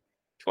here. 12-0.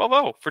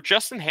 12-0 for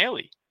Justin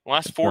Haley, the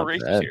last That's four not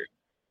races bad. here.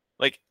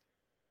 Like,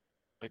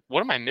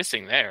 what am I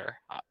missing there?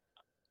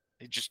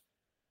 He just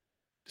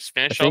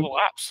I finished all the think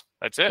laps.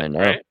 That's it, I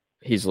know. right?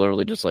 He's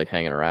literally just like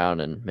hanging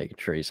around and making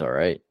sure he's all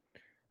right.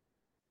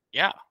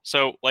 Yeah.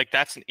 So like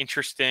that's an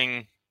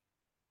interesting,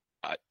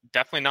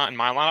 definitely not in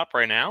my lineup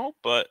right now,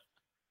 but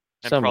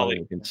and Someone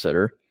to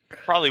consider.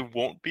 probably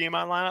won't be in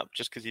my lineup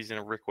just because he's in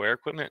a Rick Ware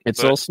equipment.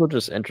 It's But also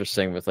just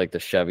interesting with like the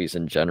Chevys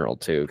in general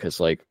too, because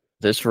like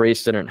this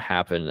race didn't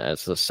happen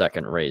as the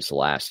second race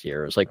last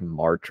year. It was like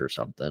March or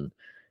something.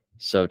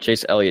 So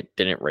Chase Elliott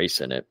didn't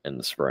race in it in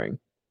the spring.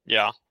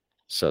 yeah.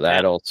 So Now,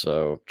 that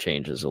also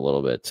changes a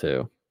little bit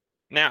too.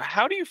 now,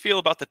 how do you feel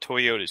about the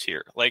Toyotas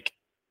here? Like,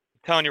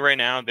 I'm telling you right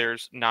now,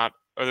 there's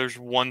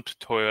one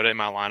Toyota in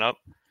my lineup.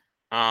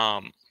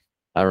 Um,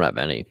 I don't have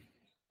any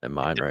in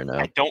I, mind d- right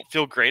I now. don't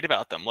feel great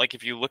about them. Like,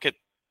 if you look at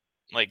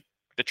like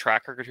the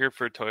track record here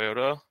for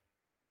Toyota,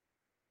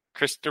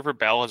 Christopher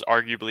Bell has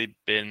arguably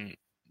been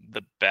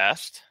the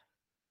best.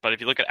 But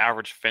if you look at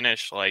average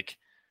finish, like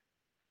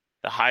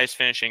the highest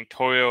finishing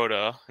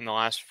Toyota in the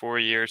last 4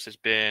 years has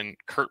been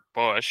Kurt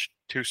Busch.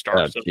 Two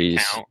Oh, starts doesn't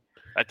geez. count.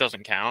 That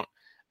doesn't count.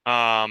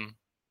 Um,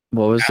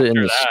 What was it in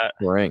After the that,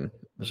 spring?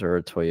 Was there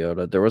a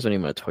Toyota? There wasn't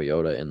even a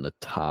Toyota in the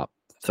top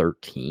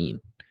 13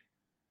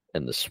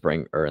 in the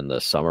spring or in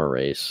the summer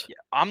race. yeah,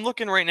 I'm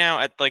looking right now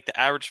at like the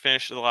average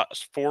finish of the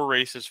last four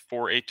races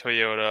for a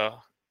Toyota,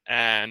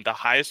 and the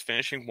highest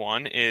finishing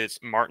one is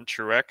Martin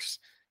Truex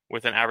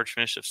with an average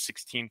finish of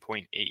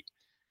 16.8.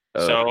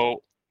 Oh,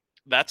 So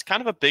that's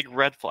kind of a big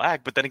red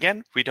flag. But then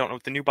again, we don't know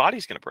what the new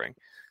body's going to bring.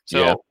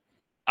 yeah. So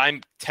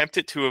I'm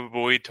tempted to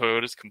avoid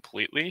Toyotas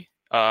completely.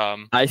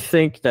 I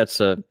think that's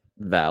a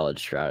valid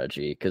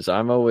strategy because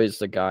I'm always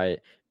the guy.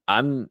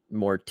 I'm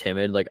more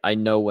timid. Like I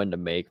know when to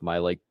make my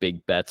like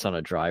big bets on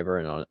a driver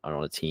and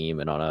on a team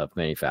and on a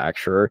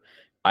manufacturer.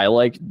 I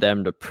like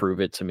them to prove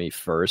it to me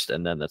first,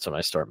 and then that's when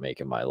I start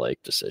making my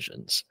like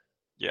decisions.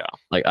 Yeah.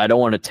 Like I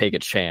don't want to take a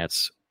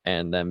chance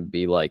and then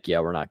be like,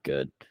 yeah, we're not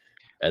good,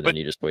 and then But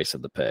you just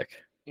wasted the pick.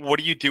 what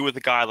do you do with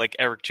a guy like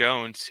Eric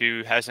Jones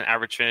who has an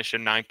average finish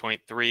of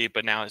 9.3,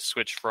 but now has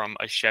switched from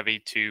a Chevy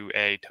to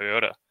a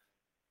Toyota?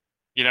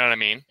 You know what I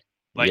mean?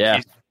 Like Yeah,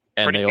 he's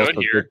and pretty they good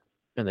also did, here,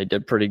 and they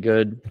did pretty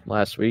good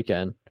last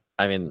weekend.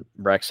 I mean,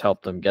 Rex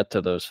helped them get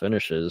to those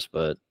finishes,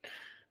 but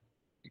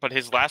but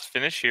his last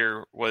finish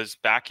here was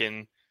back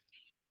in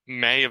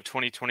May of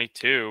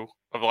 2022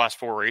 of the last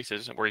four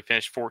races, where he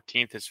finished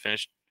 14th. Has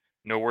finished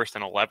no worse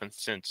than 11th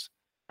since,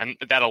 and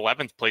that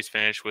 11th place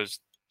finish was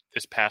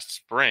this past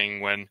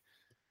spring when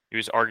he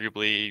was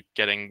arguably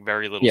getting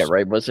very little. yeah,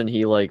 right. Wasn't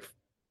he like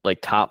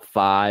top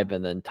 5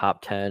 and then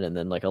top 10 and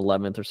then like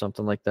 11th or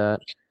something like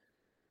that?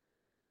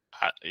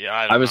 Yeah,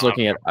 I don't know. I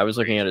don't I remember was the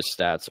looking race. at his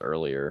stats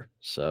earlier.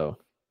 So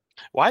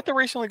Why did the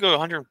race only go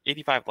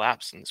 185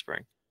 laps in the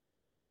spring?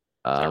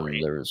 Is that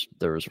rain?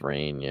 there was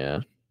rain. Yeah,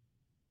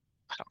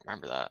 I don't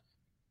remember that.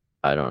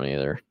 I don't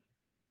either.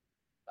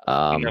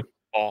 In the Um,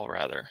 fall,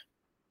 rather.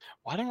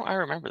 Why don't I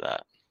remember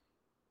that?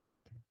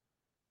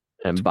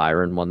 and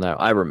Byron won that.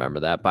 I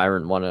remember that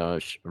Byron won it on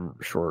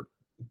a short.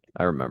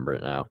 I remember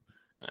it now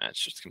It's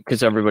just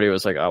because completely. everybody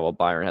was like, "Oh well,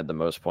 Byron had the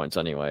most points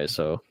anyway,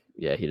 so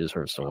yeah, he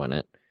deserves to win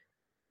it."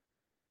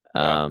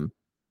 Yeah.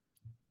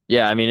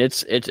 Yeah, I mean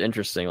it's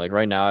interesting. Like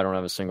right now, I don't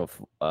have a single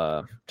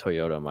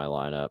Toyota in my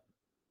lineup,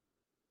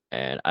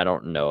 and I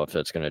don't know if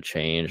that's going to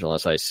change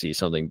unless I see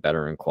something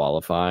better in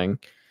qualifying.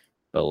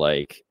 But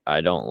like,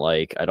 I don't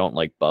like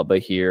Bubba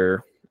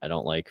here. I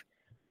don't like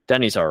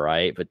Denny's all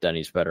right, but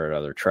Denny's better at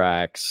other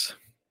tracks.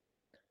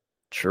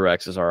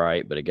 Truex is all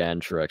right, but again,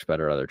 Truex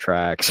better at other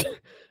tracks.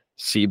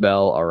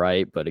 Seabell all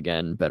right, but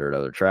again, better at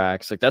other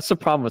tracks. Like that's the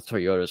problem with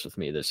Toyotas with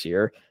me this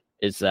year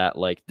is that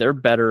like they're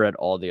better at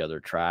all the other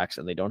tracks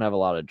and they don't have a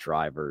lot of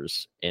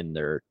drivers in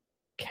their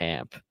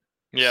camp.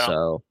 Yeah.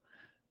 So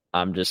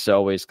I'm just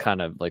always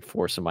kind of like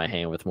forcing my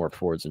hand with more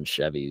Fords and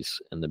Chevys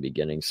in the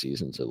beginning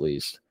seasons at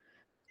least.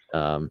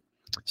 So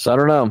I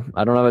don't know.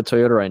 I don't have a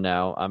Toyota right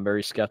now. I'm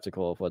very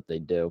skeptical of what they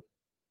do.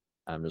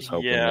 I'm just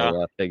hoping they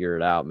Yeah. figure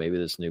it out. Maybe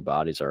this new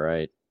body's all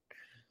right.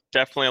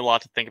 Definitely a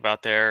lot to think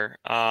about there.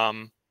 All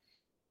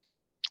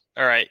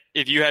right.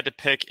 If you had to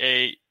pick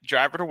a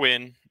driver to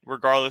win,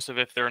 regardless of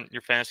if they're in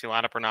your fantasy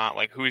lineup or not,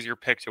 like who's your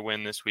pick to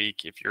win this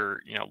week if you're,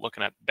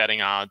 looking at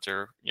betting odds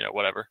or,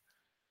 whatever?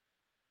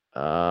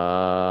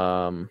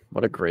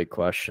 What a great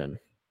question.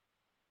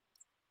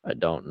 I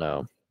don't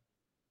know.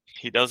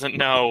 He doesn't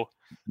know.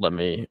 Let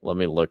me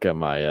look at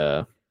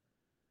my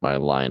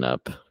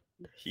lineup.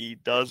 He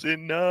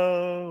doesn't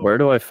know. Where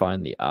do I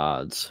find the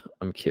odds?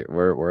 I'm curious.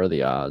 Where are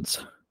the odds?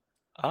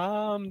 They're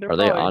Are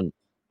they probably on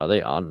Are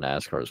they on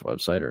NASCAR's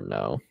website or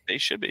no? they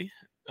should be.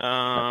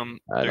 I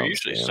They're don't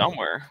usually see them.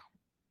 somewhere.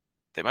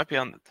 They might be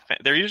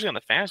they're usually on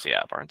the fantasy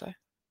app, aren't they?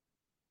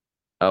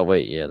 Oh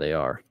wait, yeah, they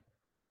are.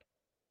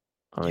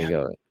 Let me Yeah.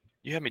 go.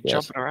 You had me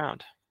Yes, jumping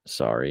around.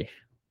 sorry.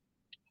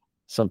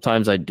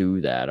 Sometimes I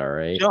do that, all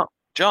right? Jump,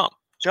 jump,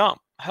 jump.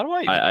 How do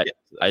I even I get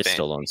to the I fan?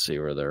 still don't see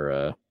where they're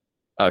oh,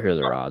 here are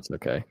their odds.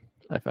 Okay.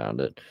 I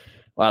found it.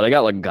 Wow, they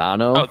got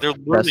Logano Oh, they're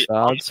literally best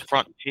on odds. the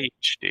front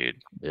page,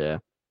 dude. Yeah.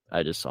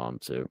 I just saw them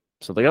too.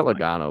 So they got Oh my-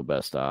 Logano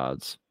best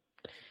odds.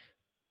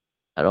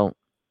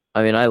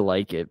 I mean I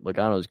like it.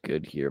 Logano's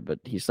good here, but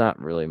he's not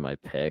really my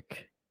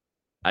pick.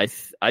 I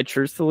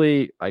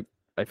truthfully I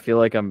feel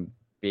like I'm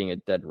being a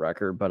dead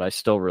record, but I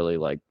still really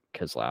like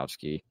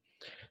Keselowski.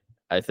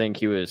 I think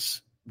he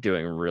was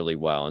doing really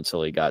well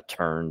until he got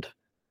turned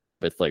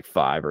with like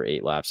 5 or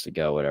 8 laps to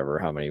go, whatever,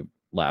 how many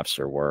laps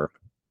there were.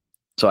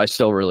 So I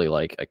still really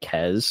like a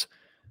Kez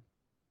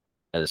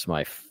as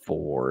my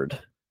Ford,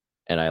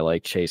 and I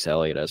like Chase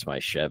Elliott as my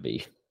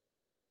Chevy.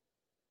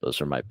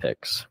 Those are my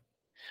picks.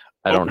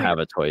 I don't Opening have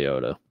a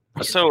Toyota.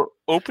 so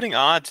opening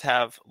odds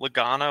have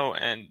Logano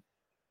and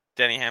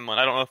Denny Hamlin.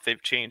 I don't know if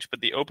they've changed, but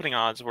the opening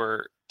odds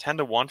were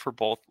 10-1 for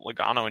both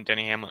Logano and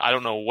Denny Hamlin. I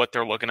don't know what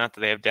they're looking at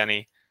that they have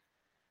Denny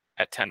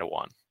at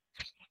 10-1.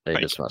 They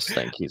Like just must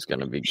think he's going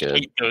to be I good.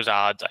 hate those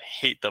odds. I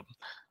hate them.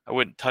 I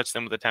wouldn't touch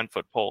them with a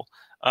 10-foot pole.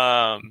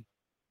 I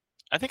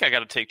think I got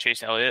to take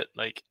Chase Elliott.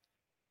 Like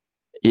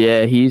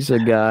Yeah, he's a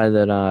guy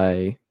that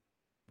I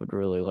would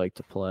really like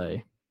to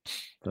play,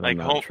 but I'm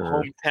like not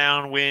sure.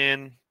 hometown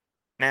win.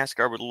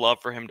 NASCAR would love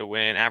for him to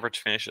win. Average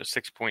finish of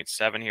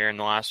 6.7 here in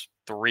the last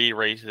 3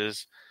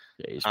 races.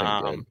 Yeah, he's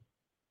been good.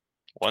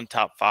 1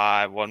 top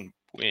 5, 1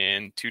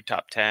 win, 2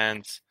 top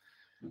 10s.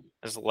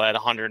 Has led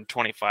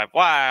 125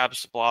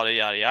 laps. Blah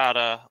yada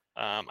yada.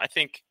 I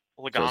think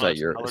So Logano is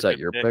another is that good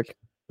your pick. pick?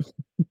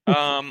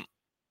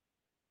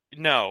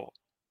 No,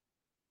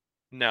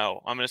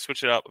 no. I'm gonna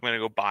switch it up. I'm gonna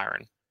go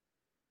Byron.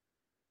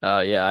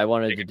 Yeah, I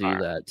wanted Take to it do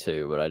Byron. that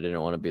too, but I didn't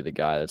want to be the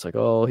guy that's like,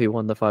 oh, he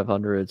won the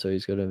 500, so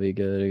he's gonna be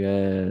good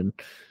again.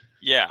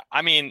 Yeah,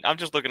 I mean, I'm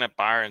just looking at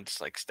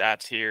Byron's like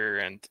stats here,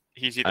 and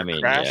he's I either mean,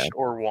 yeah, crashed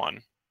or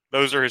won.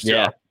 Those are his 2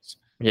 yeah, options.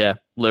 yeah,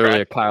 literally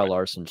Crash a or Kyle win.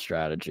 Larson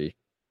strategy.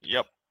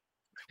 Yep.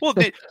 Well,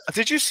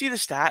 did you see the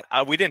stat?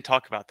 We didn't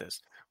talk about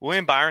this.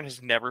 William Byron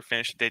has never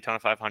finished the Daytona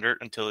 500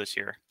 until this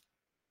year,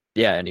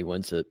 Yeah, and he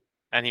wins it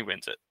and he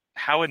wins it.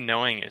 How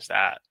annoying is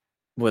that?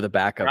 with a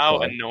backup How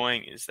car,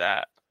 annoying is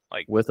that?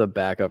 Like, with a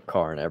backup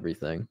car and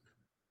everything.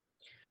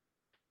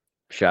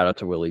 Shout out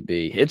to Willie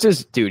B. It's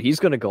just, dude, he's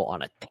gonna go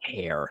on a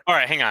tear. all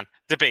right, hang on.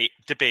 Debate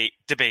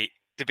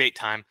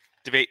time.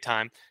 Debate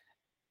time.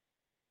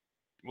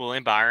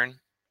 William Byron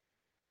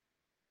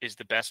is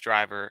the best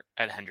driver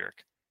at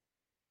Hendrick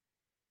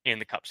in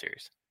the Cup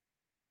Series.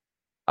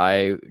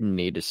 I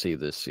need to see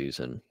this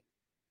season.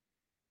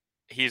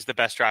 He's the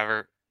best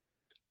driver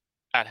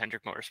at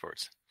Hendrick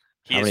Motorsports.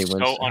 He How is many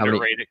wins? so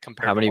underrated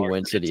compared How to many Larson.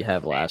 wins did he It's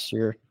have insane. last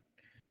year?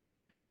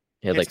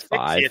 He had He had like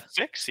 5. He had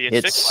six. He had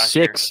It's 6 last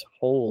year. 6.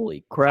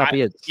 Holy crap!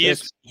 He had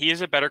 6. He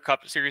is a better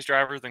Cup Series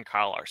driver than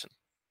Kyle Larson.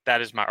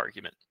 That is my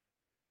argument,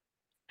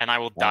 and I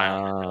will die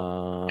on that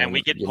hill. And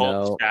we could pull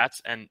up the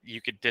stats, and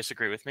you could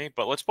disagree with me,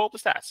 but let's pull up the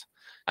stats.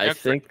 I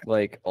think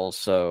like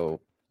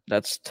also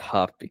that's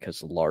tough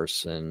because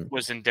Larson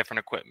was in different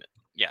equipment.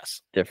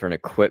 Yes, different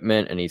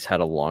equipment, and he's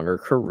had a longer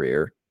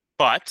career.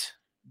 but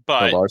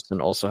Larson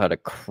also had a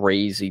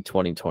crazy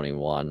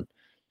 2021.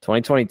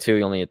 2022,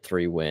 he only had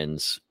 3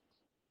 wins,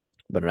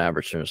 but an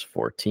average finish of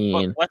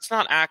 14. But let's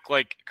not act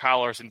like Kyle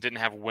Larson didn't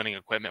have winning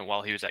equipment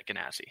while he was at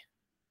Ganassi.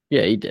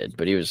 Yeah, he did,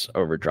 but he was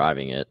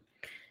overdriving it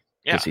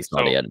because he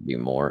thought he had to do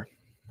more.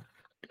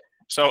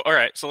 So, all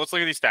right. So let's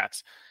look at these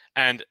stats.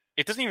 And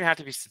it doesn't even have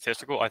to be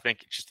statistical. I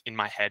think just in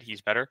my head,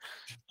 he's better.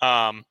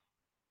 Um,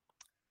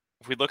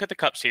 if we look at the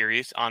Cup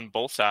Series on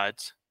both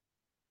sides,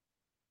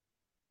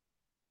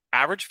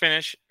 average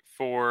finish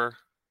for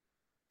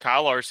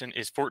Kyle Larson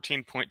is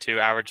 14.2.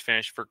 Average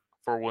finish for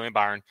William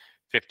Byron,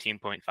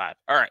 15.5.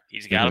 All right.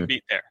 He's got him Hmm.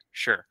 beat there.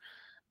 Sure.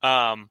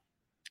 Um,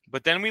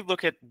 but then we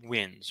look at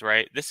wins,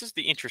 right? This is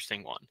the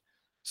interesting one.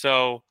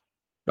 So,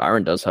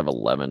 Byron does have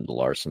 11 to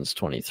Larson's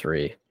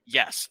 23.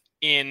 yes,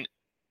 in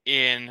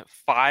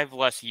 5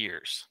 less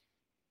years.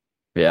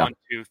 Yeah. 1,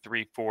 2,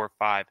 3, 4,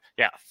 5.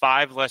 Yeah,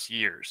 5 less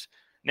years.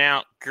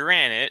 Now,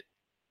 granted,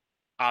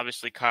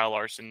 obviously Kyle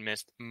Larson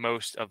missed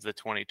most of the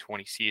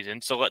 2020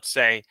 season. So let's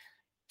say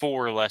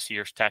 4 less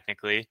years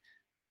technically.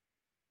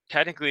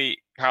 Technically,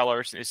 Kyle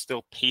Larson is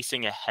still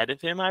pacing ahead of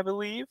him, I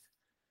believe.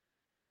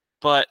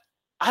 But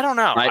I don't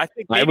know. I I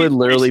think I maybe would it's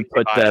literally recency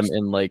put them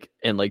bias.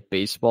 in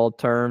baseball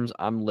terms.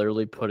 I'm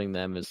literally putting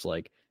them as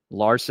like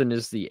Larson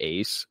is the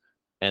ace,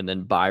 and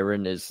then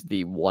Byron is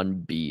the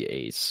 1B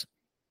ace.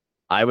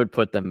 I would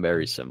put them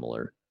very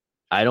similar.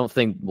 I don't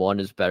think one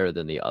is better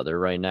than the other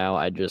right now.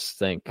 I just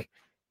think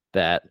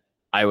that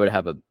I would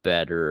have a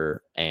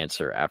better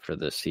answer after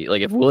this season.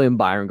 Like if William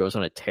Byron goes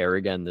on a tear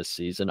again this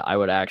season, I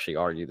would actually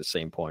argue the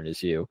same point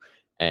as you.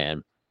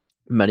 And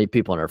many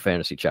people in our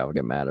fantasy chat would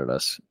get mad at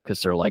us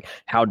because they're like,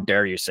 "How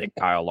dare you say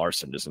Kyle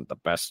Larson isn't the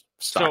best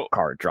stock So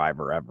car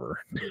driver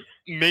ever?"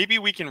 maybe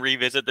we can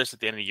revisit this at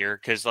the end of the year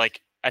because,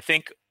 like, I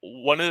think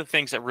one of the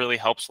things that really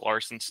helps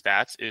Larson's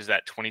stats is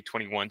that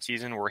 2021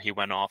 season where he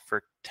went off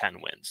for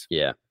 10 wins.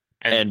 Yeah.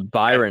 And And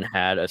Byron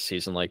had a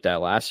season like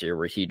that last year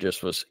where he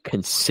just was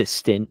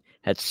consistent,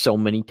 had so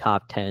many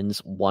top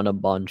tens, won a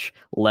bunch,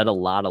 led a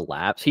lot of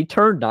laps. He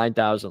turned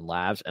 9,000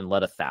 laps and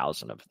led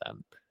 1,000 of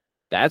them.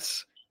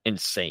 That's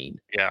insane.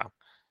 yeah.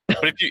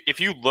 But if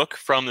you look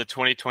from the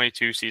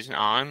 2022 season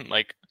on,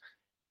 like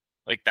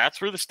that's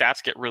where the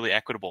stats get really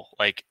equitable.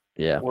 Like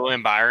Yeah.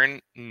 William Byron,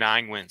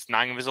 9 wins.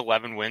 9 of his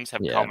 11 wins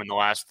have Yeah. come in the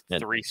last And,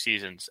 3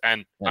 seasons.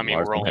 And I and mean,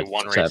 we're Larson only has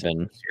one race in 7.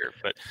 this year,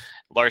 but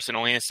Larson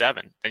only has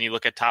 7. Then you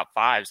look at top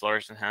fives.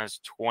 Larson has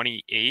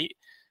 28.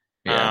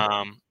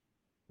 Yeah.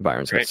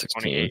 Byron's got Right,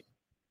 16. 28.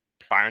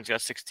 Byron's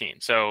got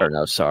 16. So Or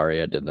no,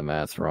 sorry, I did the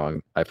math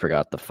wrong. I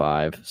forgot the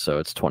 5, so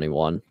it's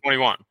 21.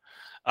 21.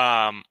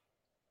 I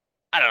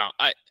don't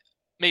know.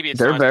 Maybe it's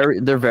They're not as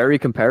big, very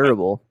but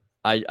comparable.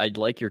 I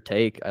like your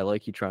take. I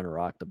like you trying to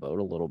rock the boat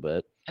a little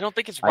bit. I don't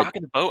think it's I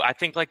rocking the boat. I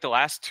think like the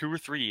last 2 or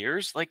 3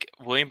 years, like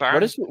William what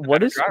Byron has is been the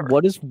better driver.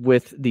 what is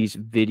with these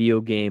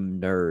video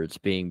game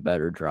nerds being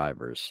better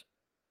drivers?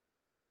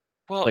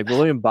 Well, Like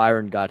William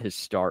Byron got his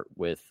start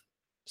with I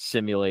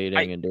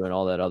simulating and doing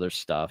all that other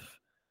stuff.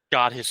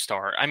 got his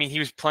start. I mean, he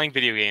was playing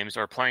video games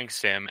or playing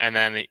sim, and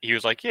then he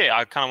was like, "Yeah,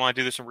 I kind of want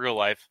to do this in real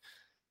life."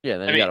 Yeah,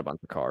 then I he mean, got a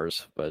bunch of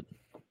cars,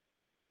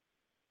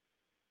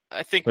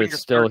 I think but when it's you're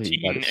still he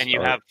got 13 his and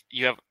you start.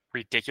 have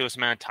ridiculous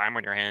amount of time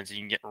on your hands and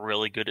you can get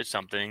really good at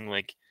something,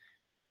 like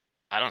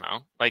I don't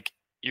know, like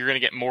you're gonna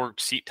get more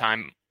seat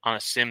time on a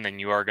sim than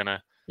you are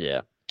gonna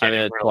Yeah. I get mean, in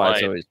that's real why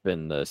it's life. always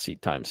been the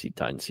seat time, seat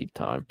time, seat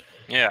time.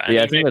 Yeah, But and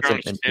yeah, I even think if that's you're on an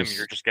a sim, you're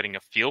interesting. just getting a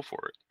feel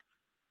for it.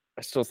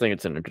 I still think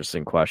it's an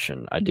interesting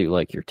question. I do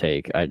like your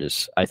take.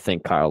 I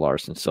think Kyle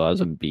Larson still has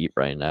him beat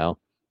right now,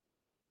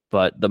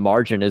 but the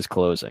margin is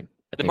closing.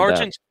 I The think that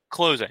margin's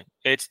closing.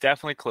 It's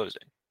definitely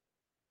closing.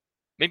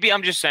 Maybe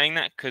I'm just saying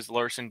that because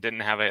Larson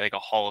didn't have like a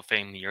Hall of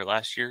Fame year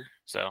last year.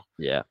 So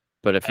yeah.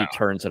 But if I he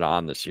turns it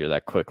on this year,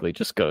 that quickly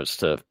just goes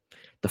to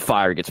the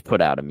fire gets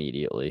put out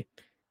immediately.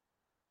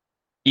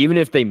 Even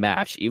if they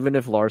match, even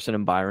if Larson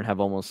and Byron have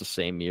almost the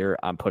same year,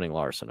 I'm putting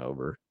Larson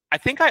over. I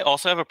think I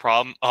also have a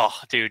problem. Oh,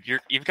 dude,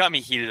 you've got me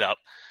heated up.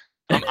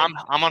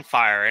 I'm on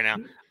fire right now.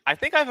 I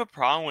think I have a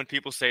problem when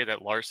people say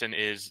that Larson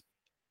is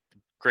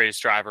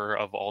greatest driver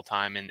of all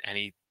time in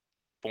any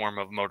form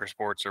of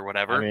motorsports or I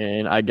whatever.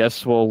 mean, I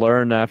guess we'll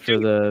learn after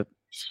Dude, the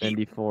he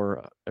Indy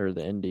 4 or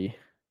the Indy.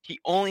 he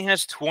only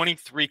has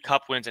 23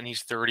 Cup wins and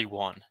he's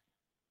 31.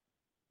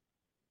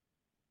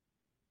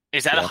 Yeah.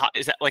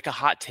 Is that like a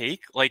hot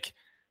take? Like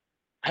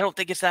I don't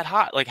think it's that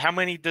hot. Like how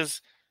many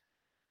does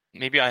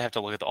maybe I have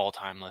to look at the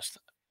all-time list.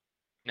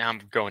 Now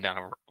I'm going down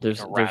a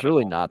There's rabbit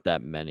really hole. not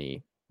that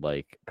many.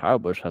 Like Kyle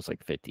Busch has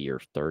like 50 or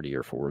 30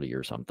 or 40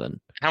 or something.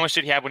 How much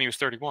did he have when he was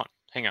 31?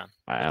 Hang on.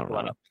 I Let's don't pull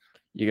that know. up.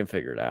 You can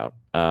figure it out.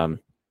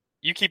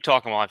 You keep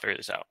talking while I figure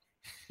this out.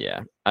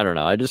 Yeah. I don't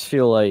know. I just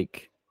feel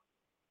like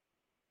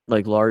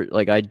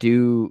I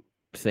do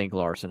think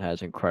Larson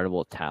has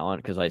incredible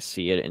talent because I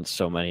see it in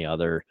so many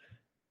other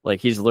like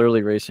he's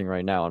literally racing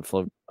right now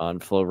on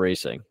flow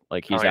racing.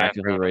 Like Oh he's yeah, I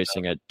actively forgot about that.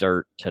 racing at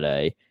dirt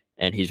today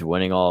and he's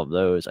winning all of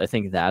those. I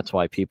think that's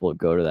why people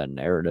go to that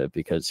narrative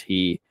because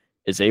he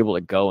is able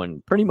to go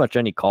in pretty much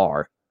any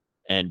car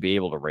and be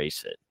able to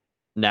race it.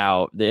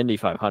 Now, the Indy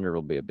 500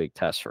 will be a big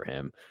test for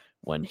him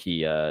when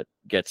he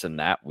gets in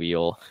that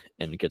wheel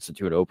and gets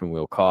into an open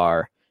wheel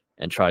car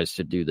and tries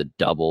to do the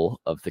double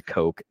of the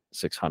Coke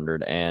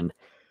 600 and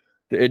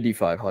the Indy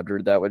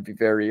 500. That would be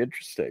very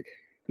interesting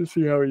to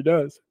see how he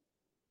does.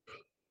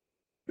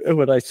 And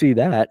when I see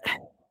that,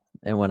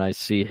 and when I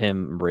see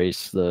him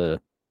race the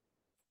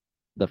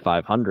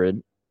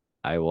 500,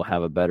 I will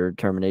have a better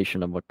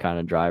determination of what kind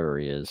of driver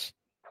he is.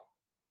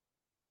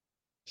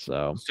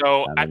 So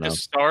So I don't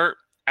know.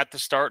 at the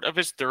start of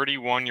his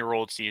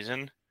 31-year-old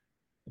season,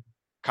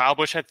 Kyle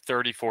Busch had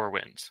 34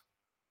 wins.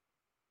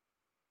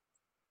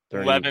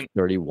 30, 11,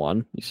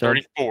 31, you said?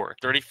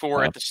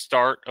 34 at the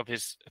start of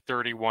his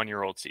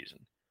 31-year-old season.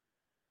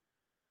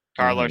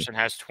 Kyle Larson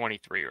has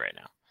 23 right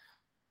now.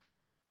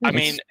 I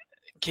mean,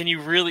 can you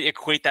really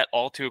equate that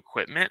all to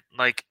equipment?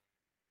 Like,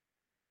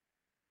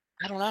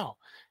 I don't know.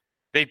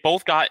 They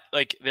both got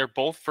they're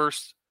both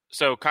first.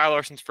 So Kyle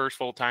Larson's first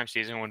full-time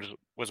season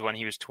was when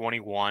he was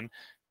 21.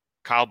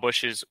 Kyle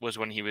Busch's was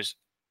when he was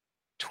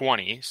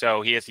 20.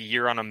 So he has a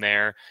year on him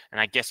there, and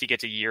I guess he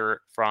gets a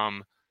year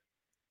from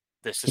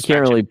the You can't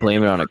suspension really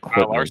blame it on for Kyle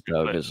equipment Larson,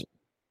 though, but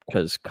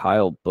because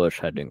Kyle Busch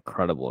had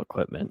incredible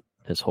equipment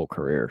his whole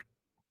career.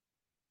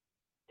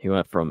 He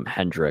went from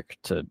Hendrick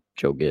to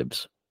Joe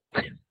Gibbs.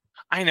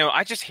 I know.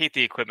 I just hate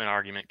the equipment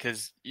argument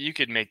because you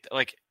could make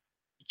you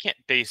can't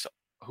base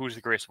who's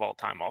the greatest of all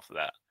time off of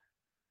that.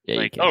 Yeah,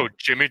 you Like, oh, can.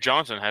 Jimmy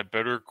Johnson had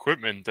better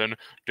equipment than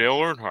Dale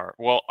Earnhardt.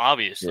 Well,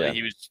 obviously, Yeah.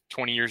 he was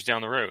 20 years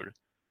down the road.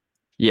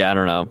 Yeah, I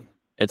don't know.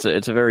 It's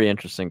a very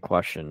interesting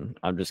question.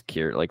 I'm just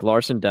curious. Like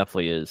Larson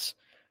definitely is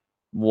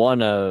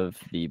one of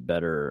the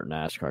better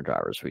NASCAR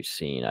drivers we've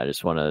seen. I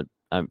just want to.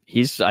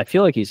 I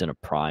feel like he's in a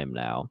prime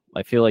now.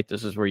 I feel like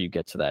this is where you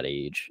get to that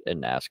age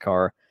in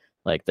NASCAR,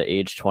 like the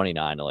age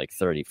 29 to like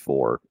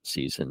 34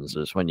 seasons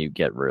is when you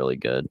get really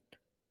good.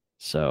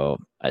 So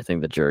I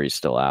think the jury's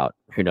still out.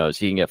 Who knows?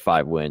 He can get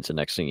 5 wins, and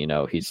next thing you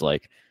know, he's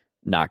like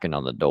knocking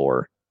on the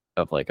door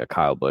of like a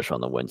Kyle Busch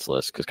on the wins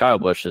list because Kyle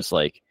Busch is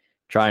like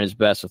trying his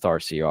best with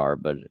RCR,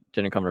 but it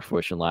didn't come to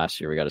fruition last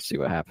year. We got to see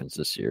what happens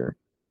this year.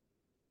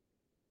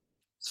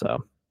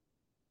 So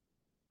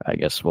I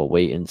guess we'll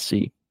wait and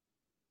see.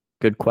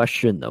 Good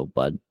question though,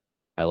 bud.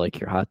 I like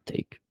your hot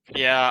take.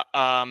 Yeah,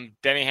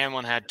 Denny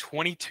Hamlin had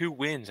 22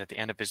 wins at the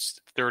end of his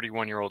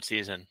 31-year-old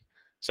season.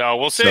 So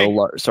we'll see.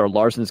 So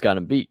Larson's got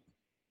him beat.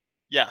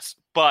 Yes,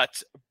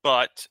 but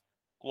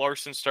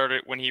Larson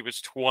started when he was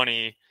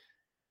 20,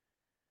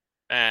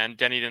 and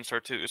Denny didn't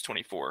start till he was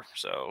 24.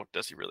 So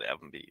does he really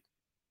have him beat?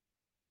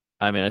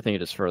 I mean, I think it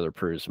just further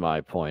proves my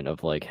point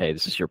of like, hey,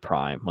 this is your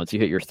prime. Once you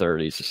hit your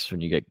 30s, this is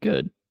when you get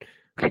good.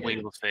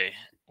 We will see.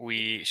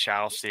 We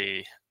shall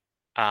see.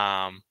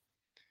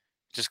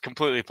 Just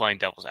completely playing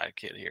devil's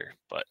advocate here,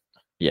 but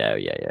Yeah,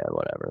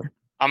 whatever.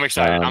 I'm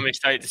excited. I'm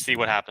excited to see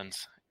what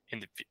happens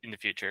in the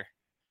future.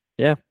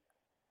 Yeah.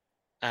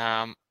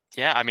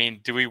 Yeah. I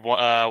mean, do we? Do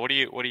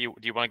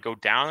you want to go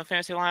down the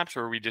fantasy laps,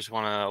 or we just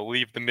want to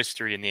leave the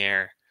mystery in the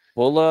air?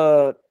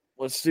 Well,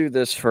 let's do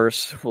this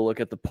first. We'll look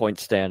at the point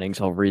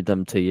standings. I'll read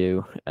them to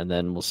you, and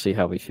then we'll see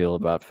how we feel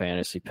about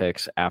fantasy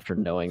picks after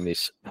knowing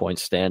these point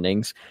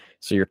standings.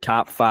 So your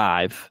top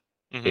 5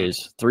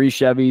 is 3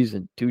 Chevys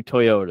and 2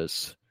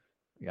 Toyotas.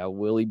 We got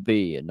Willie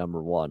B at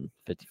number 1,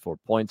 54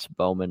 points.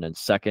 Bowman in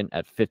second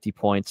at 50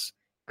 points.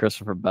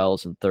 Christopher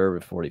Bell's in third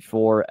with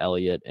 44.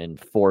 Elliott in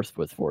fourth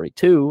with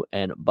 42.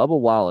 And Bubba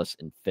Wallace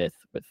in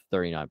fifth with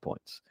 39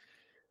 points.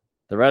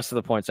 The rest of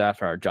the points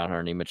after are John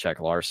Hunter Nemechek,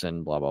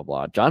 Larson, blah, blah,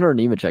 blah. John Hunter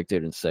Nemechek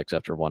did in 6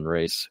 after one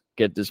race.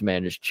 Get this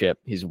man his chip.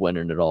 He's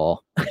winning it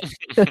all.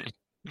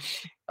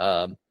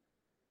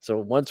 So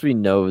once we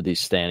know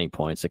these standing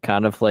points, it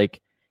kind of like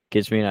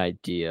gives me an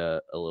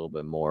idea a little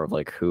bit more of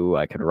like who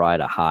I could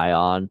ride a high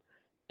on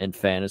in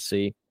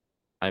fantasy.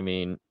 I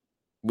mean,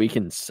 we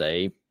can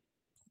say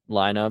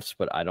lineups,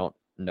 but I don't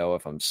know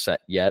if I'm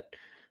set yet.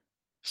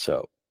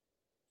 So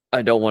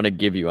I don't want to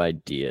give you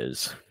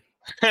ideas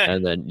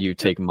and then you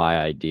take my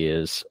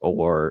ideas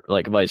or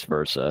like vice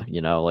versa,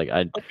 you know, like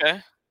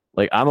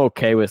I'm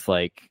okay with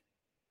like,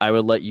 I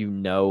would let you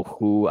know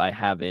who I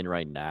have in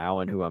right now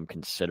and who I'm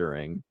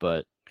considering,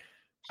 but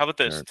how about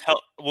this?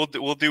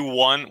 We'll do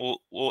one.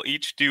 We'll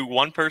each do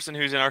one person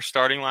who's in our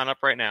starting lineup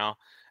right now,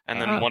 and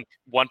then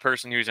one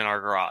person who's in our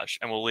garage,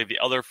 and we'll leave the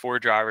other 4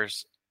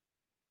 drivers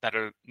that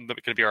are going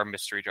to be our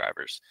mystery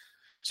drivers.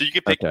 So you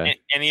can pick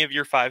any of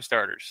your 5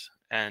 starters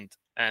and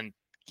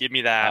give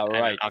me that,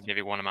 and I'll give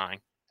you one of mine.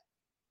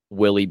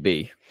 Willie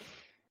B.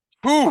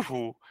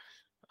 Ooh,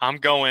 I'm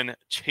going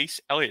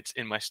Chase Elliott's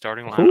in my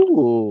starting lineup.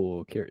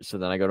 Ooh, curious. So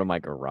then I go to my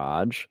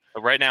garage.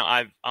 But right now,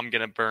 I'm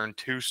going to burn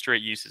 2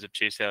 straight uses of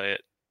Chase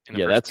Elliott in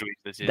the first 2 weeks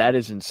of the season. That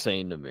is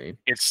insane to me.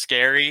 It's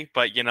scary,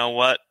 but you know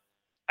what?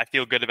 I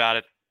feel good about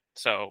it,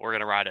 so we're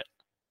going to ride it.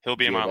 He'll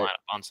be in my lineup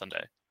on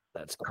Sunday.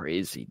 That's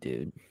crazy,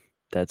 dude.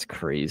 That's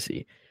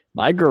crazy.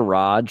 My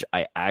garage,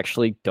 I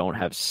actually don't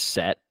have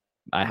set.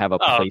 I have a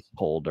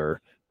placeholder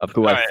of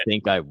who I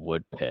think I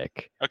would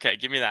pick. Okay,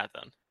 give me that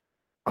then.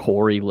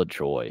 Corey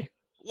LaJoy.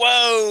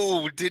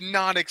 Whoa, did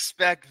not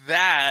expect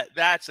that.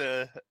 That's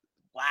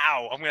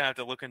wow. I'm going to have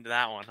to look into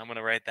that one. I'm going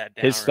to write that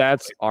down. His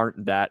stats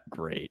aren't that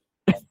great.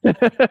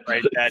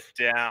 Write that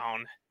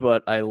down.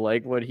 But I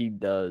like what he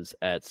does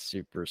at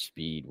super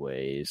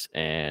speedways.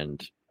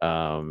 And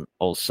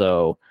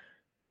also,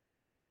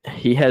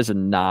 he has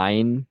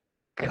 9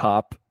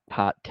 Cup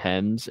top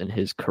tens in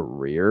his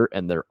career,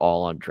 and they're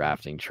all on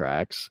drafting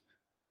tracks.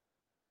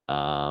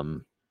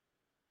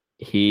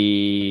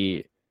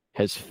 He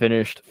has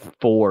finished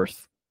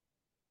fourth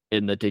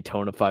in the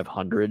Daytona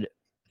 500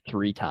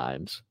 three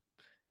times,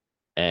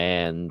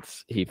 and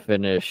he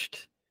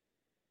finished,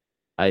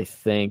 I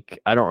think,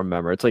 I don't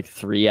remember. It's like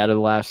 3 out of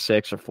the last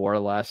 6 or 4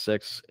 of the last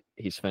 6.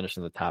 He's finished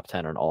in the top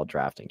 10 on all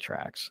drafting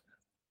tracks.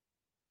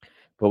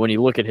 But when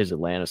you look at his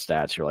Atlanta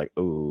stats, you're like,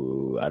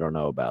 ooh, I don't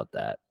know about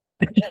that.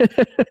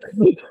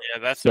 Yeah,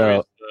 that's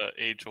always so, the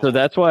age so old.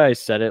 that's why I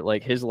said it.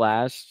 Like his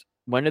last,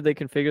 when did they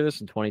configure this?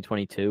 In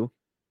 2022.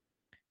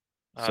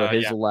 So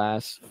his Yeah.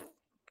 last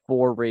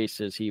 4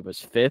 races, he was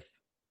 5th,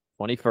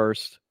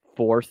 21st,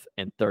 4th,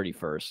 and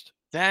 31st.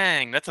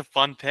 Dang, that's a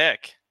fun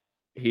pick.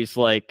 He's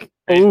like,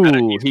 And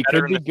ooh, he's he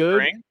better could in be the good.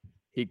 spring.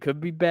 He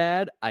could be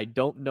bad. I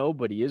don't know,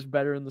 but he is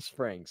better in the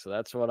spring. So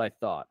that's what I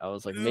thought. I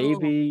was like,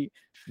 Ooh,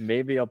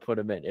 maybe I'll put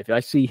him in. If I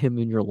see him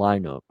in your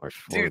lineup, I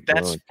swear dude, to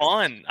that's God.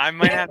 fun. I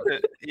might have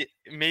to.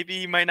 Maybe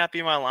he might not be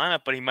in my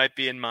lineup, but he might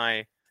be in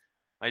my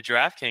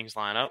DraftKings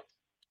lineup.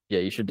 Yeah,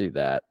 you should do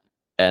that.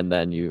 And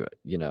then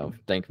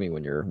thank me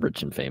when you're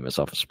rich and famous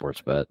off a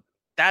sports bet.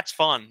 That's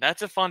fun.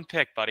 That's a fun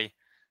pick, buddy.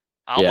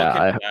 I'll look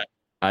into Yeah, that.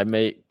 I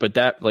may, but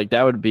that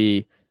would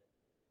be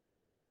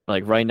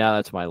like right now.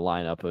 That's my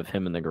lineup of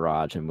him in the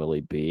garage and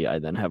Willie B. I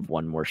then have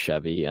one more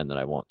Chevy, and then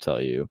I won't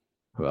tell you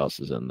who else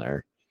is in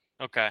there.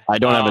 Okay. I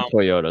don't have a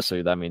Toyota,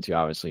 so that means you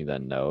obviously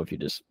then know if you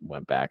just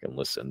went back and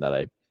listened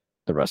that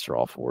the rest are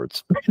all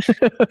Fords.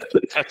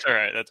 That's all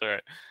right. That's all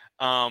right.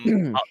 All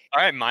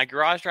right. My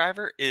garage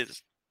driver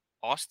is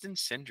Austin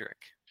Cindric.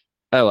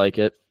 I like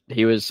it.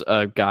 He was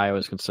a guy I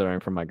was considering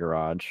for my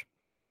garage.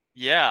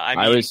 Yeah, I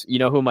mean, You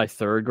know who my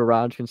third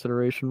garage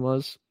consideration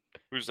was?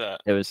 who's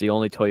that? It was the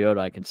only Toyota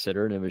I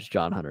considered, and it was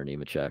John Hunter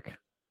Nemechek.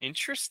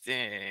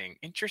 Interesting.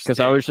 Because I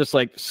Interesting. was just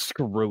like,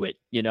 screw it.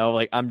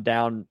 Like, I'm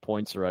down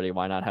points already.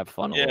 Why not have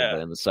fun a little Yeah.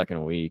 bit in the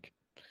second week?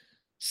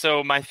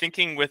 So my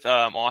thinking with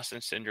Austin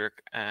Cindric,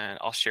 and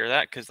I'll share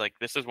that because like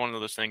this is one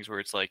of those things where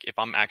it's like if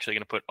I'm actually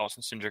going to put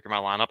Austin Cindric in my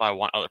lineup, I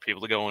want other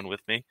people to go in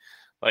with me.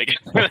 Like,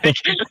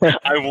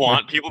 I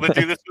want people to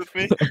do this with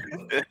me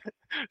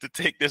to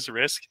take this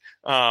risk.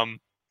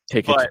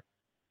 Take But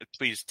it.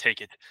 please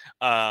take it.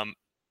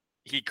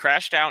 He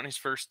crashed out in his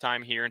first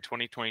time here in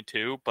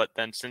 2022, but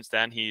then since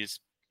then he's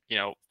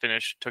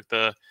finished took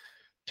the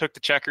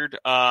checkered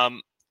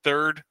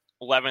third,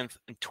 11th,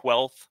 and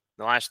 12th.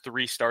 The last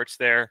 3 starts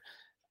there.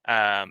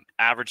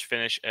 Average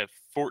finish of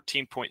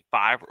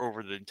 14.5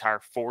 over the entire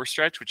 4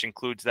 stretch, which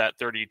includes that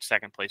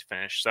 32nd place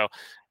finish. So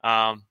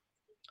I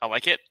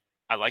like it.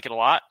 I like it a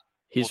lot.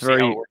 We'll He's see how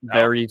it works out.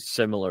 very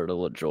similar to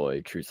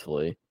LaJoy,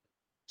 truthfully.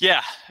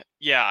 Yeah.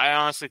 I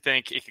honestly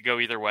think it could go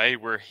either way,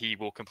 where he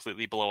will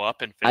completely blow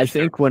up and I finish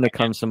think when it second,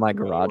 comes to my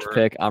garage or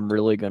pick, I'm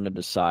really going to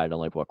decide on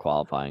like what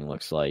qualifying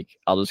looks like.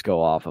 I'll just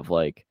go off of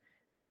like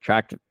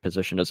track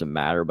position doesn't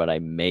matter, but I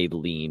may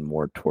lean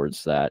more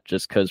towards that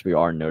just because we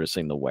are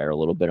noticing the wear a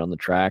little bit on the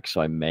track.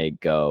 So I may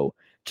go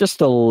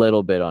just a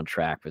little bit on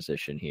track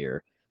position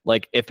here.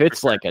 Like if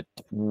it's like a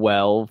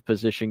 12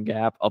 position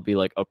gap, I'll be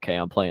like, okay,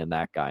 I'm playing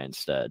that guy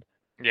instead.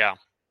 yeah.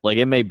 Like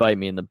it may bite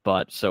me in the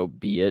butt, so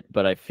be it.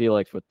 But I feel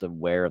like with the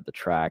wear of the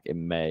track, it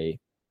may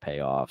pay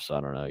off. So I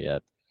don't know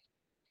yet.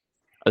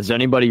 Is there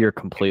anybody you're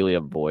completely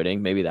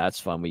avoiding? Maybe that's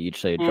fun. We each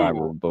say a driver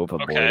Ooh. we're both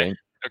Okay. avoiding.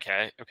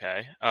 Okay.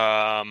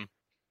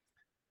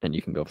 And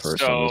you can go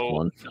first on this So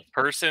one. the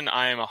person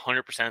I am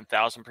 100%,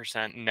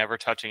 1,000% never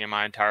touching in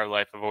my entire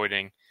life,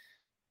 avoiding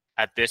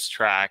at this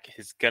track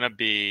is gonna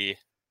be.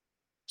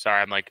 Sorry,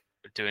 I'm like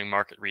doing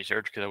market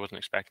research because I wasn't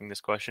expecting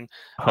this question.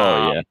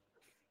 Oh yeah.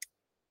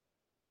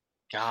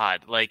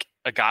 God, like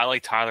a guy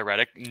like Tyler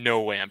Reddick,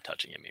 no way I'm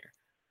touching him here.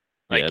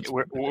 Yeah,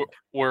 Like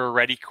we're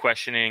already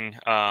questioning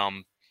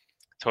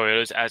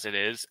Toyotas as it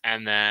is,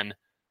 and then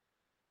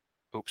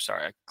oops,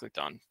 sorry, I clicked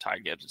on Ty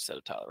Gibbs instead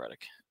of Tyler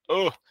Reddick.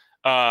 Oh,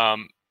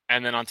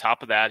 and then on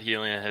top of that, he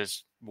only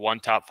has 1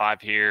 top 5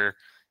 here.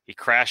 He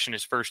crashed in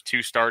his first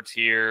 2 starts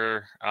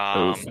here.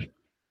 Oof.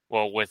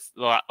 Well,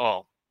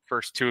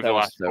 first 2 of That the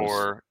was last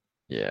 4,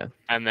 yeah.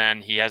 and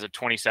then he has a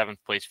 27th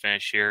place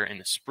finish here in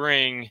the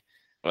spring.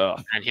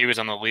 Ugh. And he was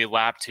on the lead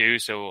lap too,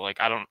 so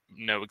like I don't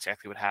know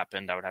exactly what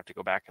happened. I would have to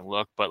go back and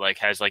look, but like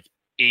has like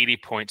 80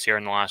 points here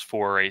in the last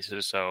 4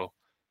 races. So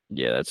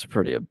Yeah, that's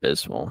pretty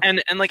abysmal.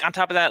 and like on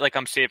top of that, like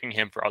I'm saving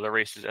him for other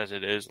races as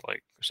it is.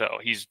 Like so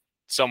he's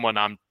someone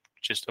I'm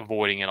just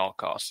avoiding at all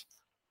costs.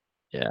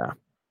 Yeah.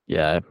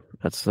 Yeah,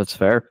 that's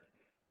fair.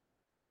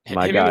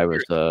 My Hit me guy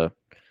with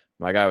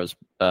was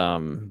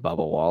Bubba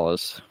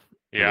Wallace for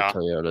the yeah,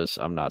 Toyotas.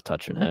 I'm not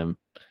touching him.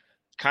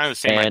 kind of the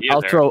same And idea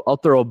I'll there.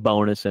 throw a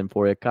bonus in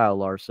for you, Kyle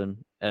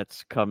Larson.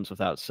 It comes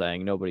without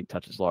saying. Nobody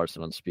touches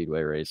Larson on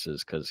speedway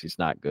races because he's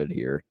not good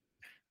here.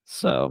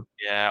 So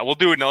Yeah, we'll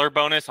do another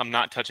bonus. I'm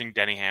not touching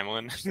Denny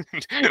Hamlin.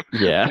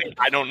 yeah,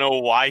 I don't know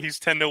why he's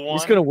 10 to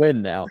he's 1. gonna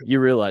win now. You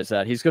realize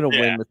that he's gonna Yeah.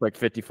 win with like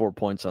 54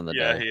 points on the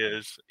Yeah, day. he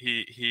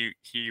is.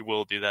 He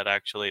will do that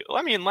actually. Well,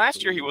 I mean,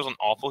 last year he wasn't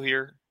awful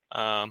here.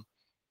 A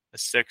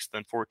 6th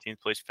and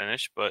 14th place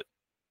finish, but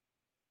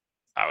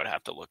I would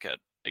have to look at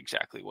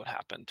exactly what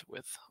happened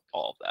with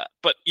all of that.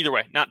 But either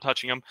way, not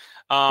touching them.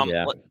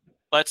 Yeah.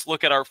 Let's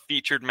look at our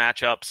featured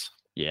matchups.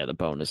 Yeah, the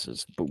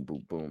bonuses. Boom,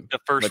 boom, boom. The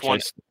first one.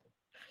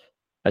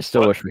 I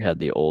still What? wish we had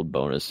the old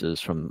bonuses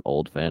from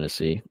old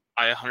fantasy.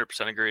 I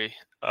 100% agree.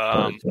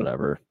 But it's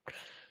whatever. So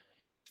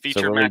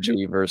Featured Willie matchup.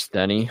 B versus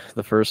Denny,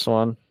 the first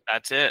one.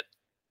 That's it.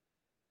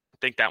 I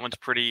think that one's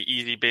pretty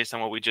easy based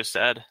on what we just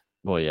said.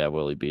 Well, yeah,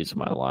 Willie B's in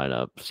my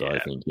lineup, so I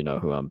Yeah. think you know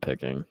who I'm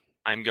picking.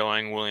 I'm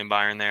going William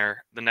Byron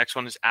there. The next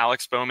one is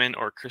Alex Bowman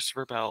or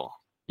Christopher Bell.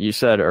 You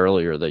said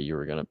earlier that you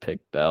were going to pick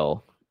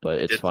Bell, but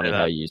it's did say funny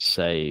how that. you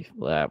say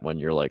that when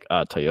you're like,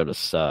 Toyota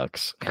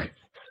sucks.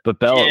 But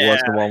Bell Yeah.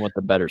 was the one with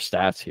the better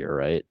stats here,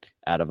 right?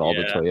 Out of all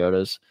the Yeah.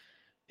 Toyotas.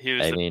 He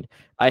was I mean,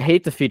 I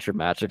hate the feature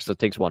matchup because it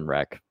takes one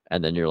wreck,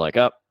 and then you're like,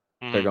 oh,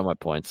 there go my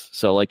points.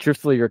 So, like,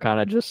 truthfully, you're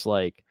kind of just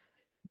like,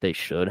 they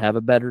should have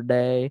a better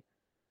day.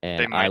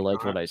 And I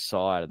liked what I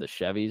saw out of the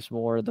Chevys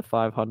more, the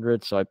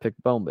 500, so I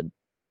picked Bowman.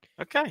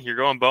 Okay, you're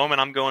going Bowman.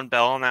 I'm going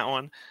Bell on that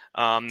one.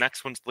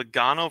 Next one's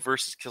Logano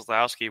versus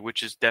Keselowski,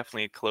 which is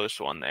definitely a close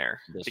one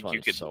there. This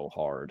one's so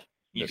hard.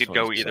 You could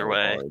go either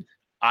way. Hard.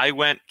 I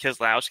went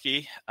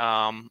Keselowski.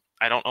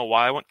 I don't know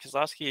why I went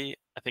Keselowski.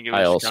 I think it was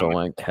I also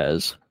went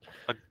Kez.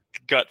 A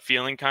gut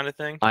feeling kind of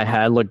thing. I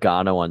had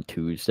Logano on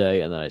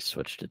Tuesday, and then I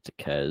switched it to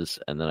Kez,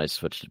 and then I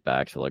switched it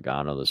back to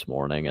Logano this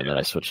morning, and then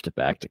I switched it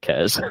back to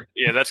Kez.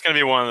 Yeah, that's going to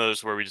be one of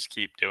those where we just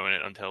keep doing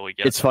it until we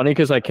get It's funny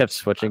because I kept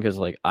switching because,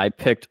 like, I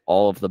picked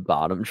all of the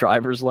bottom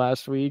drivers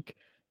last week,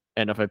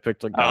 and if I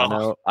picked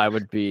Logano, I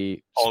would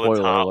be,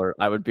 spoiler alert,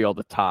 I would be all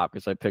the top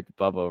because I picked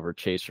Bubba over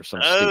Chase for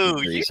some stupid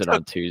reason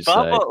on Tuesday.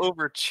 Bubba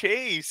over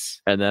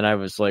Chase. And then I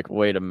was like,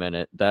 wait a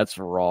minute, that's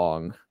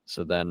wrong.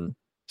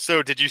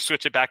 So did you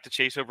switch it back to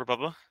Chase over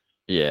Bubba?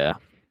 Yeah.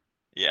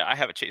 Yeah, I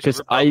have a Chase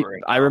over Bubba.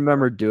 Because I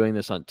remember doing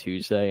this on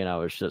Tuesday, and I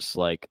was just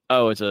like,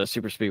 oh, it's a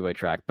super speedway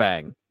track.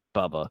 Bang,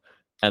 Bubba.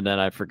 And then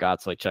I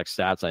forgot to check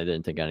stats. I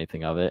didn't think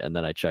anything of it. And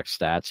then I checked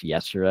stats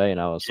yesterday,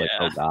 and I was like,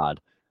 oh, God.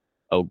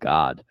 Oh,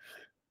 God.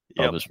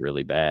 Yep. That was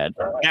really bad.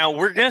 Now,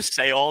 we're going to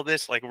say all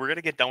this. Like, we're going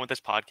to get done with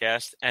this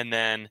podcast, and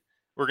then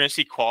we're going to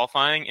see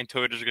qualifying, and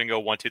Toyotas are going to go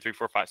 1, 2, 3,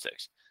 4, 5,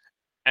 6.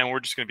 And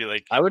we're just going to be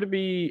like... I would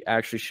be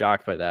actually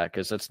shocked by that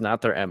because that's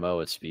not their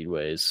MO at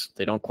Speedways.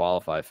 They don't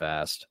qualify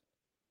fast.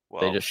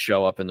 Well, they just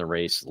show up in the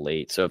race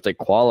late. So if they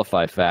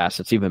qualify fast,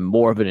 it's even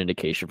more of an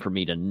indication for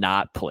me to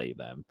not play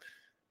them.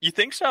 You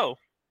think so?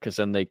 Because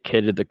then they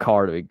kitted the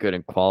car to be good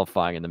in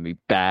qualifying and then be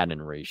bad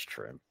in race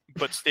trim.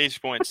 But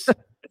stage points.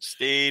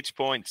 Stage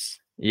points.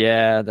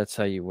 Yeah, that's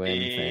how you win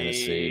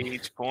fantasy.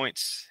 Stage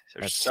points.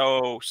 They're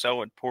so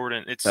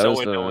important. It's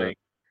so annoying.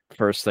 The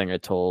first thing I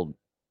told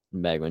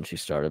Meg when she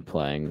started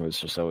playing was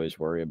just always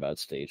worry about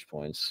stage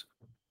points.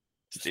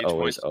 Stage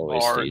always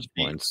stage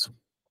points.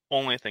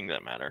 Only thing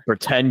that matter.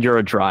 Pretend you're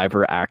a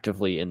driver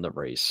actively in the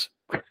race.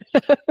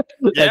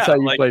 That's how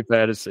you play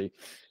fantasy.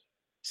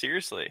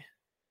 Seriously.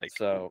 Like,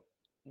 so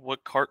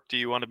what cart do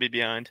you want to be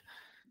behind?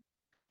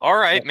 All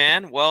right,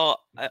 man.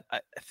 Well, I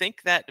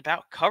think that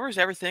about covers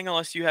everything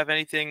unless you have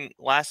anything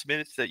last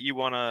minutes that you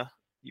wanna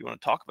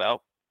talk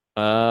about.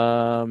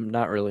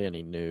 Not really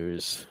any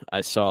news.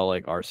 I saw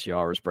like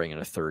RCR was bringing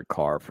a third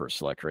car for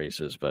select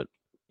races, but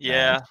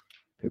yeah,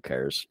 who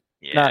cares?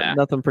 Yeah,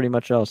 nothing. Pretty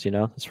much else,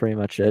 That's pretty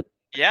much it.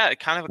 Yeah,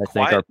 kind of. I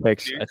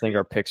think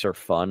our picks are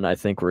fun. I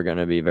think we're going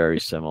to be very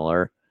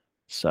similar.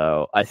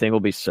 So I think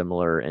we'll be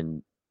similar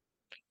in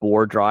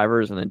 4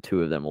 drivers, and then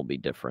 2 of them will be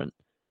different,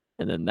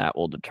 and then that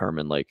will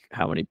determine like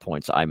how many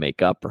points I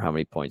make up or how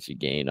many points you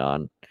gain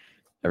on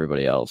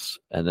everybody else.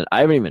 And then I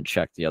haven't even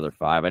checked the other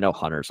 5. I know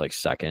Hunter's like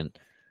second.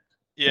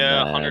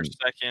 Yeah, Hunter's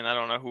second. I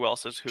don't know who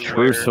else is who.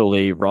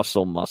 Truthfully,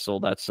 Russell Muscle.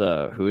 That's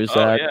who is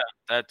that? Oh yeah,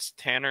 that's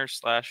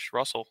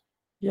Tanner/Russell.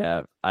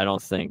 Yeah, I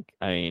don't think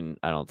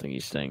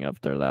he's staying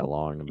up there that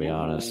long, to be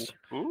honest.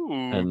 Ooh,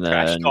 and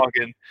trash then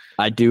talking.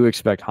 I do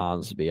expect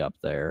Hans to be up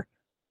there.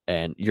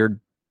 And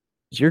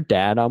is your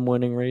dad on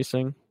Winning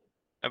Racing?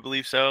 I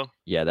believe so.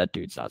 Yeah, that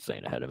dude's not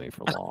staying ahead of me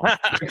for long.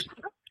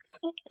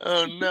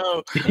 Oh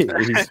no.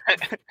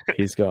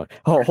 he's going.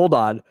 Oh, hold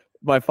on.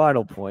 My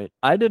final point.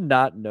 I did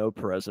not know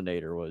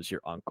Perezinator was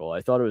your uncle.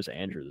 I thought it was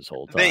Andrew this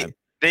whole time.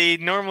 They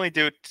normally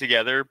do it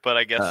together, but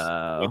I guess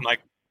with my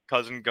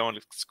cousin going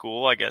to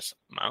school, I guess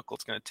my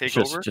uncle's going to take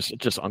over.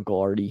 Just Uncle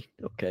Artie.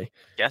 Okay.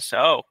 Guess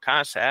so.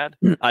 Kind of sad.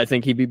 I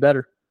think he'd be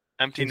better.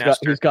 Empty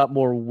nester. He's got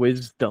more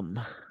wisdom.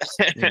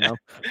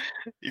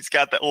 He's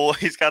got the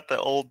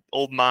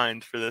old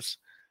mind for this.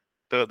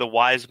 The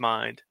wise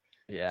mind.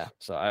 Yeah.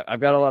 So I've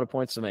got a lot of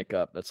points to make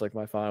up. That's like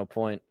my final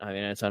point. I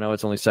mean, I know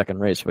it's only second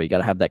race, but you got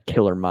to have that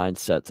killer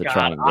mindset to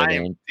try and get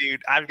in.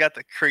 Dude, I've got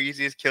the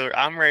craziest killer.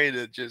 I'm ready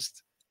to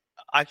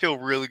I feel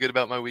really good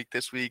about my week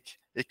this week.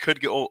 It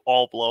could go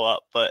all blow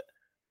up, but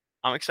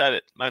I'm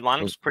excited. My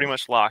lineup's pretty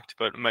much locked,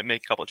 but I might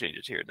make a couple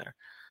changes here and there.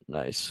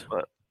 Nice.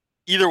 But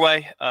either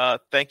way,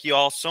 thank you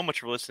all so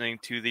much for listening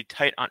to the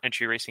Tight on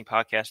Entry Racing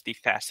podcast, the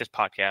fastest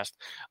podcast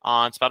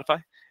on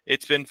Spotify.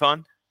 It's been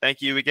fun.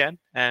 Thank you again,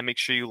 and make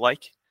sure you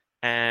like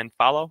and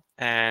follow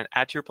and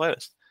add to your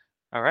playlist.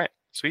 All right,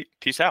 sweet.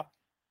 Peace out.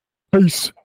 Peace.